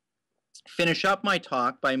finish up my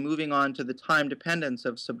talk by moving on to the time dependence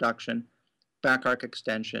of subduction, back arc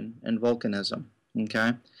extension, and volcanism,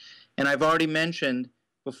 okay? And I've already mentioned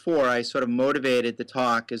before, I sort of motivated the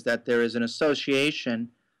talk, is that there is an association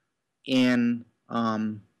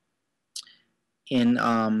from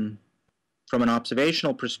an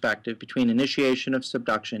observational perspective between initiation of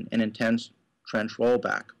subduction and intense trench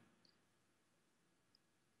rollback.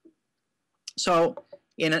 So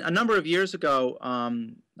a number of years ago,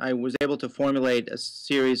 I was able to formulate a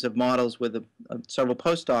series of models with several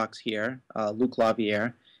postdocs here, Luc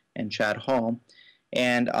Laviere and Chad Hall.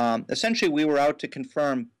 And essentially, we were out to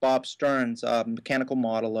confirm Bob Stern's mechanical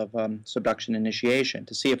model of subduction initiation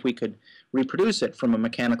to see if we could reproduce it from a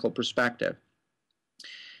mechanical perspective.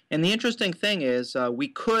 And the interesting thing is we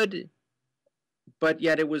could, but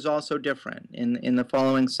yet it was also different in the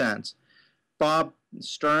following sense. Bob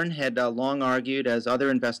Stern had long argued, as other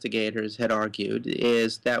investigators had argued,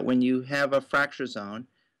 is that when you have a fracture zone,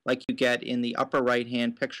 like you get in the upper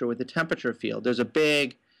right-hand picture with the temperature field, there's a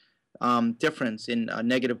big difference in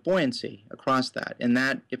negative buoyancy across that, and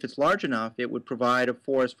that if it's large enough, it would provide a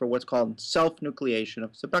force for what's called self-nucleation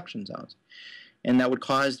of subduction zones, and that would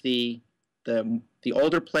cause the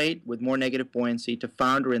older plate with more negative buoyancy to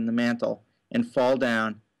founder in the mantle and fall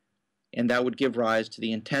down, and that would give rise to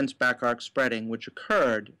the intense back arc spreading which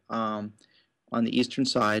occurred on the eastern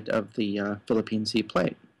side of the Philippine Sea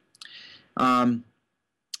plate.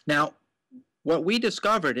 Now, what we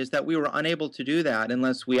discovered is that we were unable to do that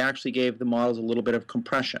unless we actually gave the models a little bit of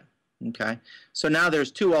compression. Okay, so now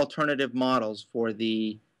there's two alternative models for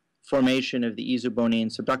the formation of the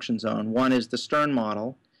isobonine subduction zone. One is the Stern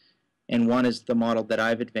model, and one is the model that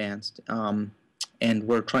I've advanced. And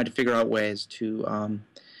we're trying to figure out ways to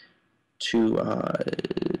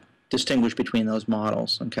distinguish between those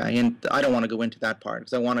models. Okay, and I don't want to go into that part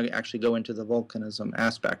because I want to actually go into the volcanism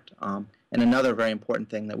aspect and another very important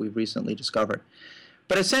thing that we've recently discovered.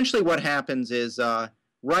 But essentially, what happens is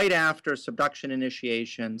right after subduction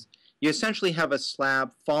initiations, you essentially have a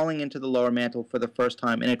slab falling into the lower mantle for the first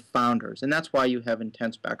time, and it founders, and that's why you have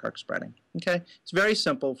intense back arc spreading. Okay, it's very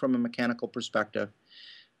simple from a mechanical perspective.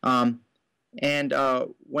 When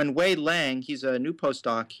Wei Lang, he's a new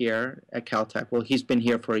postdoc here at Caltech. Well, he's been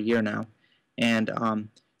here for a year now, and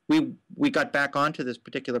we got back onto this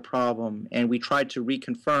particular problem, and we tried to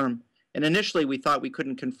reconfirm. And initially, we thought we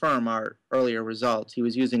couldn't confirm our earlier results. He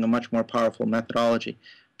was using a much more powerful methodology.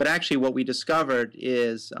 But actually, what we discovered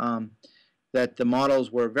is that the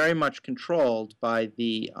models were very much controlled by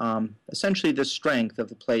the essentially the strength of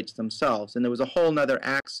the plates themselves. And there was a whole other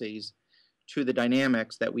axis to the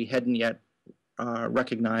dynamics that we hadn't yet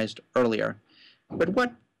recognized earlier. But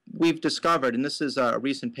what we've discovered, and this is a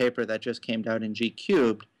recent paper that just came out in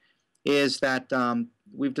G-cubed, is that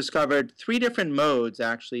we've discovered 3 different modes,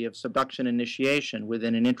 actually, of subduction initiation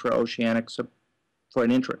within an intraoceanic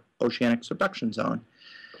subduction zone.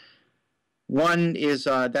 One is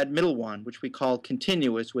that middle one, which we call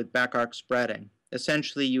continuous with back arc spreading.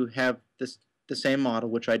 Essentially, you have the same model,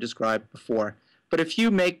 which I described before. But if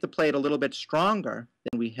you make the plate a little bit stronger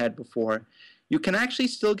than we had before, you can actually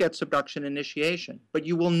still get subduction initiation, but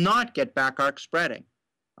you will not get back arc spreading.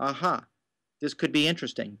 Aha. This could be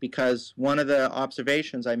interesting because one of the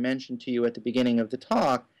observations I mentioned to you at the beginning of the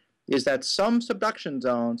talk is that some subduction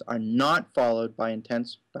zones are not followed by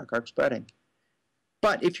intense back arc spreading.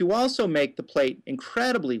 But if you also make the plate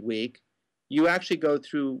incredibly weak, you actually go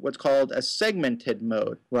through what's called a segmented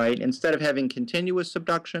mode, right? Instead of having continuous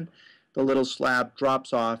subduction, the little slab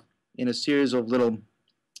drops off in a series of little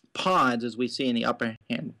pods, as we see in the upper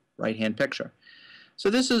right-hand picture. So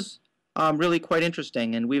this is really quite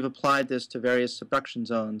interesting, and we've applied this to various subduction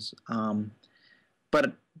zones.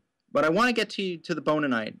 But I want to get to the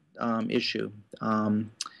boninite issue,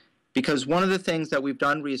 because one of the things that we've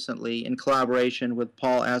done recently in collaboration with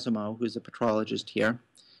Paul Asimov, who's a petrologist here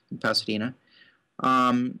in Pasadena,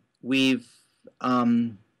 we've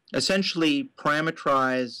essentially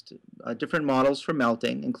parameterized different models for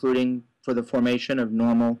melting, including for the formation of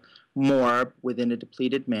normal morb within a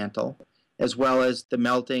depleted mantle, as well as the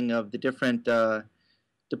melting of the different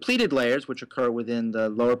depleted layers which occur within the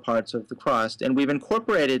lower parts of the crust. And we've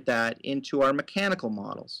incorporated that into our mechanical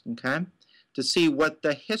models, okay, to see what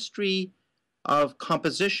the history of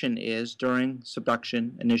composition is during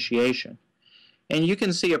subduction initiation. And you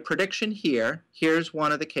can see a prediction here. Here's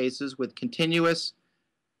one of the cases with continuous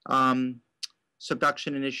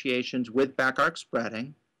subduction initiations with back arc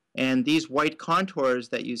spreading. And these white contours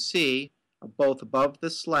that you see are both above the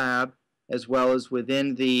slab as well as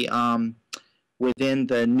within the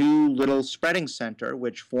new little spreading center,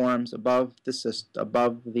 which forms above the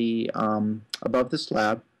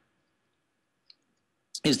slab,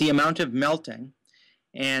 is the amount of melting.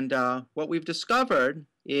 And what we've discovered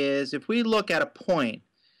is if we look at a point,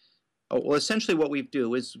 well, essentially what we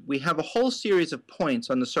do is we have a whole series of points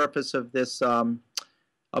on the surface of this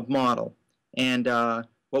model. And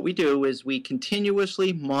what we do is we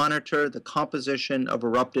continuously monitor the composition of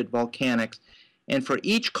erupted volcanics. And for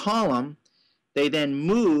each column, they then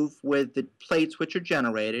move with the plates which are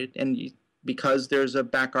generated. And because there's a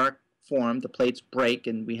back arc form, the plates break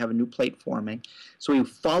and we have a new plate forming. So we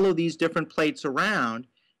follow these different plates around,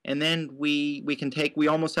 and then we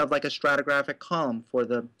almost have like a stratigraphic column for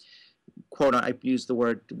the quote. I use the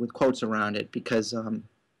word with quotes around it because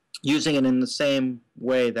using it in the same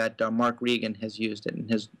way that Mark Regan has used it in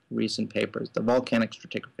his recent papers, the volcanic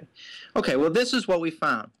stratigraphy. Okay, well, this is what we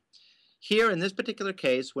found. Here in this particular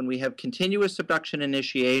case, when we have continuous subduction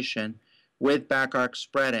initiation with back arc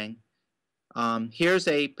spreading, here's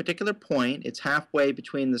a particular point. It's halfway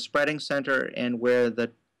between the spreading center and where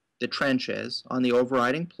the trench is on the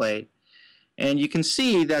overriding plate. And you can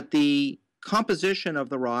see that the composition of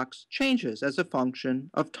the rocks changes as a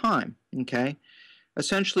function of time, okay?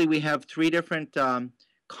 Essentially, we have 3 different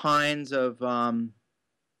kinds of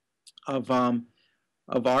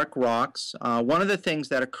arc rocks. One of the things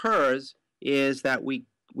that occurs is that we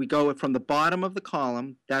go from the bottom of the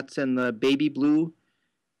column, that's in the baby blue,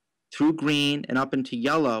 through green and up into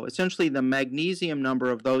yellow. Essentially, the magnesium number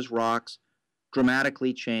of those rocks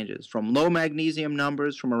dramatically changes from low magnesium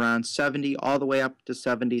numbers from around 70 all the way up to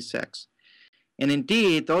 76. And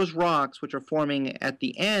indeed, those rocks which are forming at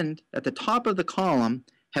the end, at the top of the column,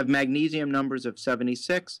 have magnesium numbers of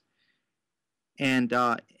 76. and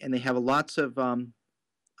they have lots of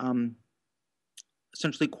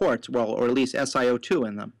essentially quartz, well, or at least SiO2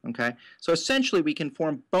 in them, okay? So essentially we can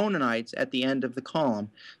form bonanites at the end of the column.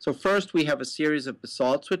 So first we have a series of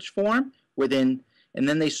basalts which form within, and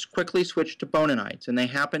then they quickly switch to bonanites, and they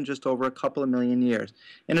happen just over a couple of million years.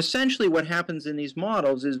 And essentially what happens in these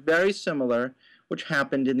models is very similar which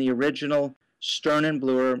happened in the original Stern and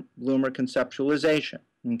Bloomer conceptualization,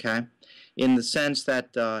 okay? In the sense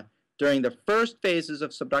that during the first phases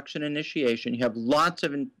of subduction initiation, you have lots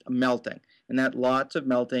of melting, and that lots of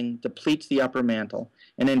melting depletes the upper mantle,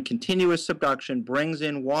 and then continuous subduction brings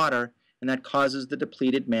in water, and that causes the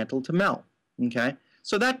depleted mantle to melt, okay?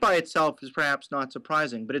 So that by itself is perhaps not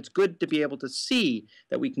surprising, but it's good to be able to see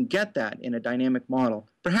that we can get that in a dynamic model.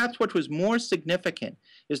 Perhaps what was more significant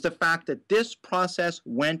is the fact that this process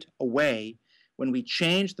went away when we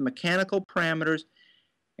changed the mechanical parameters.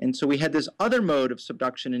 And so we had this other mode of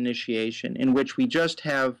subduction initiation in which we just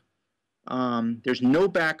have, there's no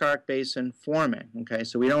back arc basin forming, okay?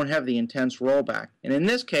 So we don't have the intense rollback. And in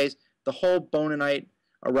this case, the whole bonanite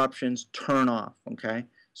eruptions turn off, okay?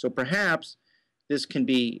 So perhaps this can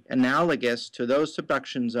be analogous to those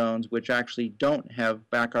subduction zones which actually don't have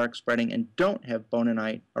back arc spreading and don't have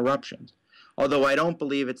bonanite eruptions. Although I don't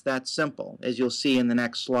believe it's that simple, as you'll see in the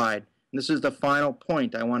next slide. And this is the final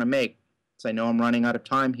point I want to make, because I know I'm running out of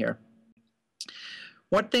time here.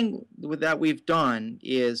 One thing that we've done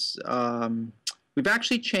is we've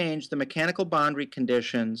actually changed the mechanical boundary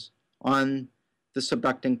conditions on the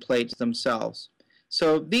subducting plates themselves.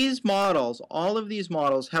 So these models, all of these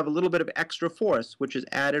models, have a little bit of extra force which is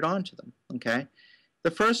added onto them, okay?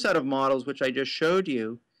 The first set of models which I just showed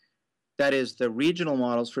you, that is the regional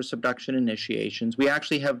models for subduction initiations, we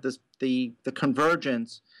actually have this, the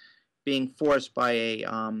convergence being forced by a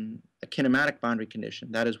kinematic boundary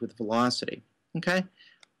condition, that is with velocity, okay?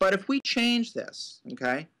 But if we change this,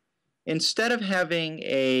 okay, instead of having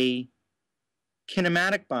a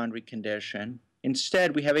kinematic boundary condition,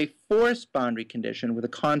 instead we have a force boundary condition with a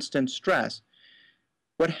constant stress.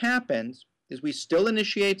 What happens is we still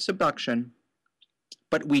initiate subduction,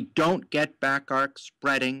 but we don't get back arc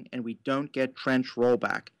spreading and we don't get trench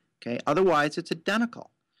rollback, okay? Otherwise it's identical.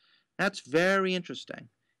 That's very interesting.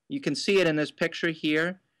 You can see it in this picture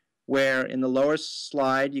here, where in the lower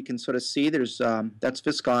slide you can sort of see there's that's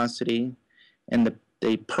viscosity, and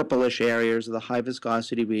the purplish areas are the high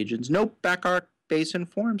viscosity regions. No back arc basin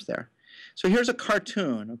forms there. So here's a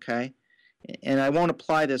cartoon, okay? And I won't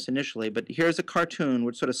apply this initially, but here's a cartoon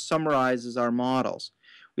which sort of summarizes our models.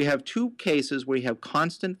 We have two cases where we have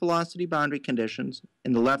constant velocity boundary conditions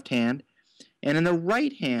in the left hand, and in the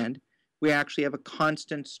right hand we actually have a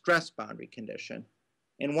constant stress boundary condition.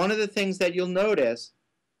 And one of the things that you'll notice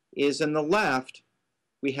is in the left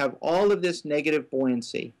we have all of this negative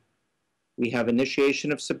buoyancy. We have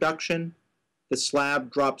initiation of subduction, the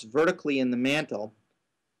slab drops vertically in the mantle,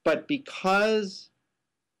 but because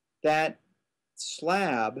that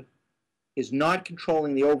slab is not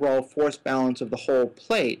controlling the overall force balance of the whole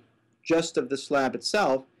plate, just of the slab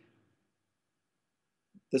itself,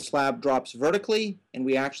 the slab drops vertically and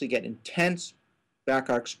we actually get intense back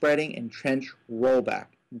arc spreading and trench rollback,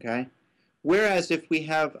 okay? Whereas if we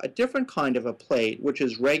have a different kind of a plate which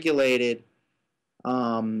is regulated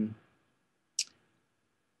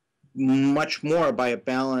much more by a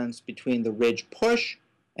balance between the ridge push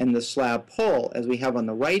and the slab pull, as we have on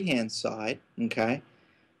the right-hand side, okay?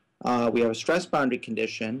 We have a stress boundary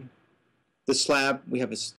condition. The slab, we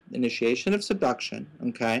have an initiation of subduction,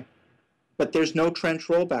 okay? But there's no trench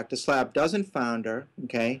rollback. The slab doesn't founder,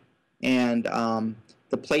 okay? And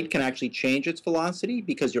the plate can actually change its velocity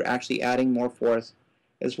because you're actually adding more force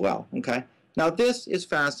as well, okay? Now this is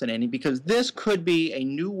fascinating because this could be a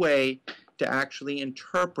new way to actually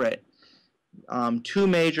interpret two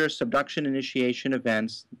major subduction initiation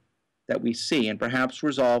events that we see and perhaps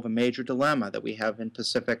resolve a major dilemma that we have in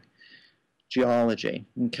Pacific geology,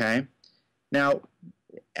 okay? Now,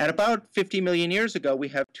 at about 50 million years ago, we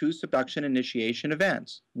have two subduction initiation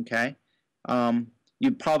events, okay?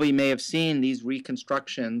 You probably may have seen these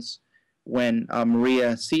reconstructions when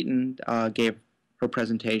Maria Seaton gave her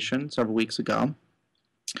presentation several weeks ago.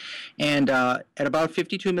 And at about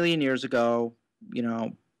 52 million years ago, you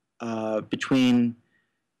know, between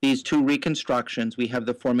these two reconstructions, we have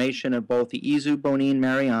the formation of both the Isu-Bonin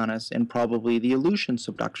Marianas and probably the Aleutian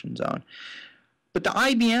subduction zone. But the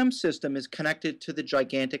IBM system is connected to the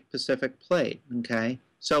gigantic Pacific plate, okay?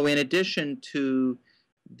 So in addition to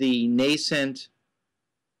the nascent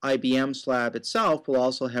IBM slab itself, we'll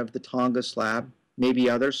also have the Tonga slab, maybe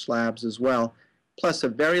other slabs as well, plus a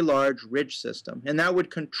very large ridge system. And that would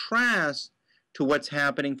contrast to what's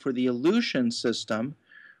happening for the Aleutian system,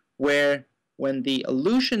 where when the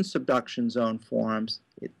Aleutian subduction zone forms,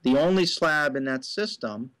 the only slab in that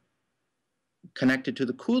system connected to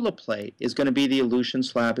the Kula plate is going to be the Aleutian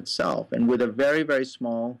slab itself, and with a very, very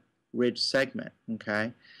small ridge segment,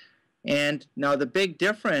 okay? And now the big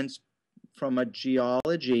difference from a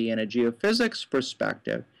geology and a geophysics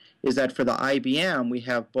perspective is that for the IBM, we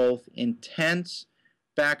have both intense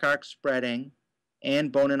back arc spreading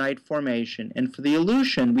and bonanite formation, and for the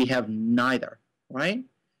Aleutian, we have neither, right?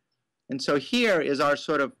 And so here is our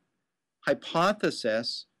sort of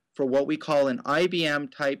hypothesis for what we call an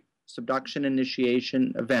IBM-type subduction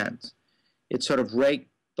initiation event. It's sort of the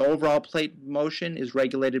overall plate motion is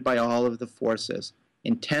regulated by all of the forces.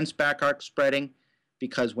 Intense back arc spreading,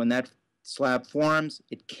 because when that slab forms,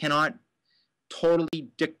 it cannot totally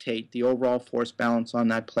dictate the overall force balance on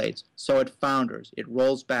that plate. So it founders, it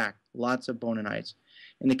rolls back, lots of bonanites.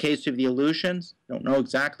 In the case of the Aleutians, don't know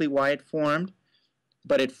exactly why it formed,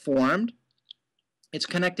 but it formed. It's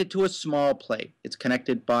connected to a small plate. It's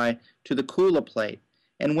connected to the Kula plate.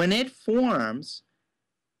 And when it forms,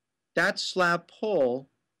 that slab pull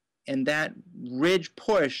and that ridge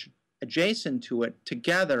push adjacent to it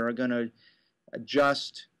together are going to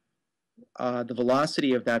adjust the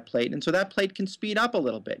velocity of that plate. And so that plate can speed up a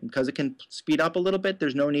little bit. And because it can speed up a little bit,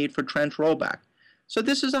 there's no need for trench rollback. So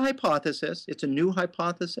this is a hypothesis. It's a new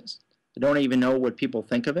hypothesis. I don't even know what people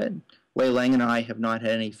think of it. Wei Lang and I have not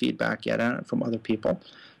had any feedback yet on it from other people.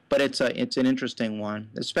 But it's an interesting one,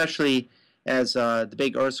 especially as the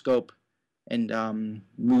big Earth scope and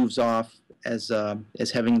moves off as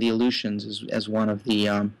having the Aleutians as one of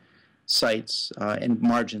the sites and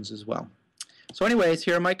margins as well. So anyways,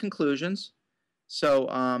 here are my conclusions. So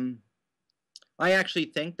I actually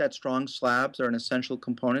think that strong slabs are an essential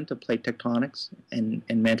component of plate tectonics and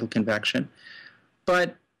mantle convection.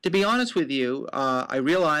 But to be honest with you, I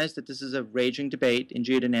realize that this is a raging debate in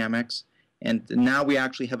geodynamics, and now we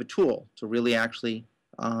actually have a tool to really actually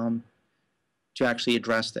address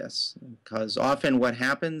this. Because often what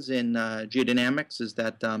happens in geodynamics is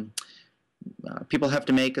that people have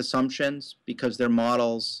to make assumptions because their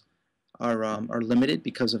models are limited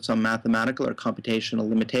because of some mathematical or computational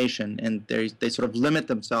limitation, and they sort of limit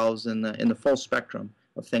themselves in the full spectrum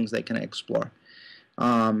of things they can explore.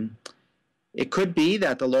 It could be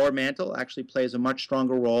that the lower mantle actually plays a much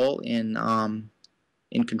stronger role in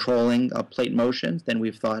controlling plate motions than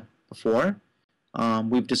we've thought before.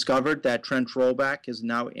 We've discovered that trench rollback is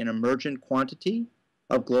now an emergent quantity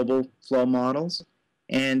of global flow models,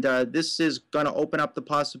 and this is going to open up the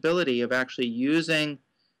possibility of actually using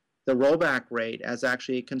the rollback rate as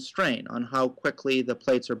actually a constraint on how quickly the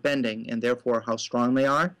plates are bending and therefore how strong they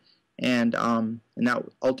are, and that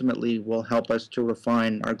ultimately will help us to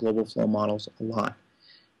refine our global flow models a lot.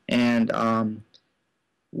 And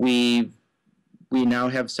we now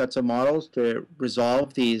have sets of models to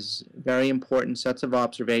resolve these very important sets of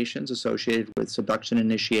observations associated with subduction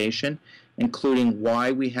initiation, including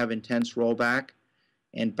why we have intense rollback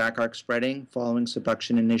and back arc spreading following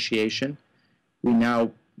subduction initiation. We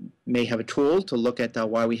now may have a tool to look at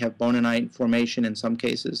why we have bonanite formation in some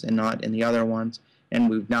cases and not in the other ones. And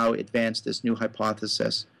we've now advanced this new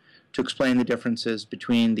hypothesis to explain the differences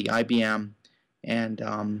between the IBM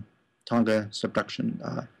and Tonga subduction,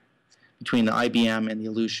 between the IBM and the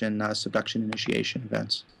Aleutian subduction initiation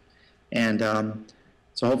events. And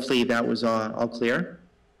so hopefully that was all clear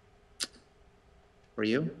for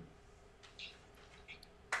you.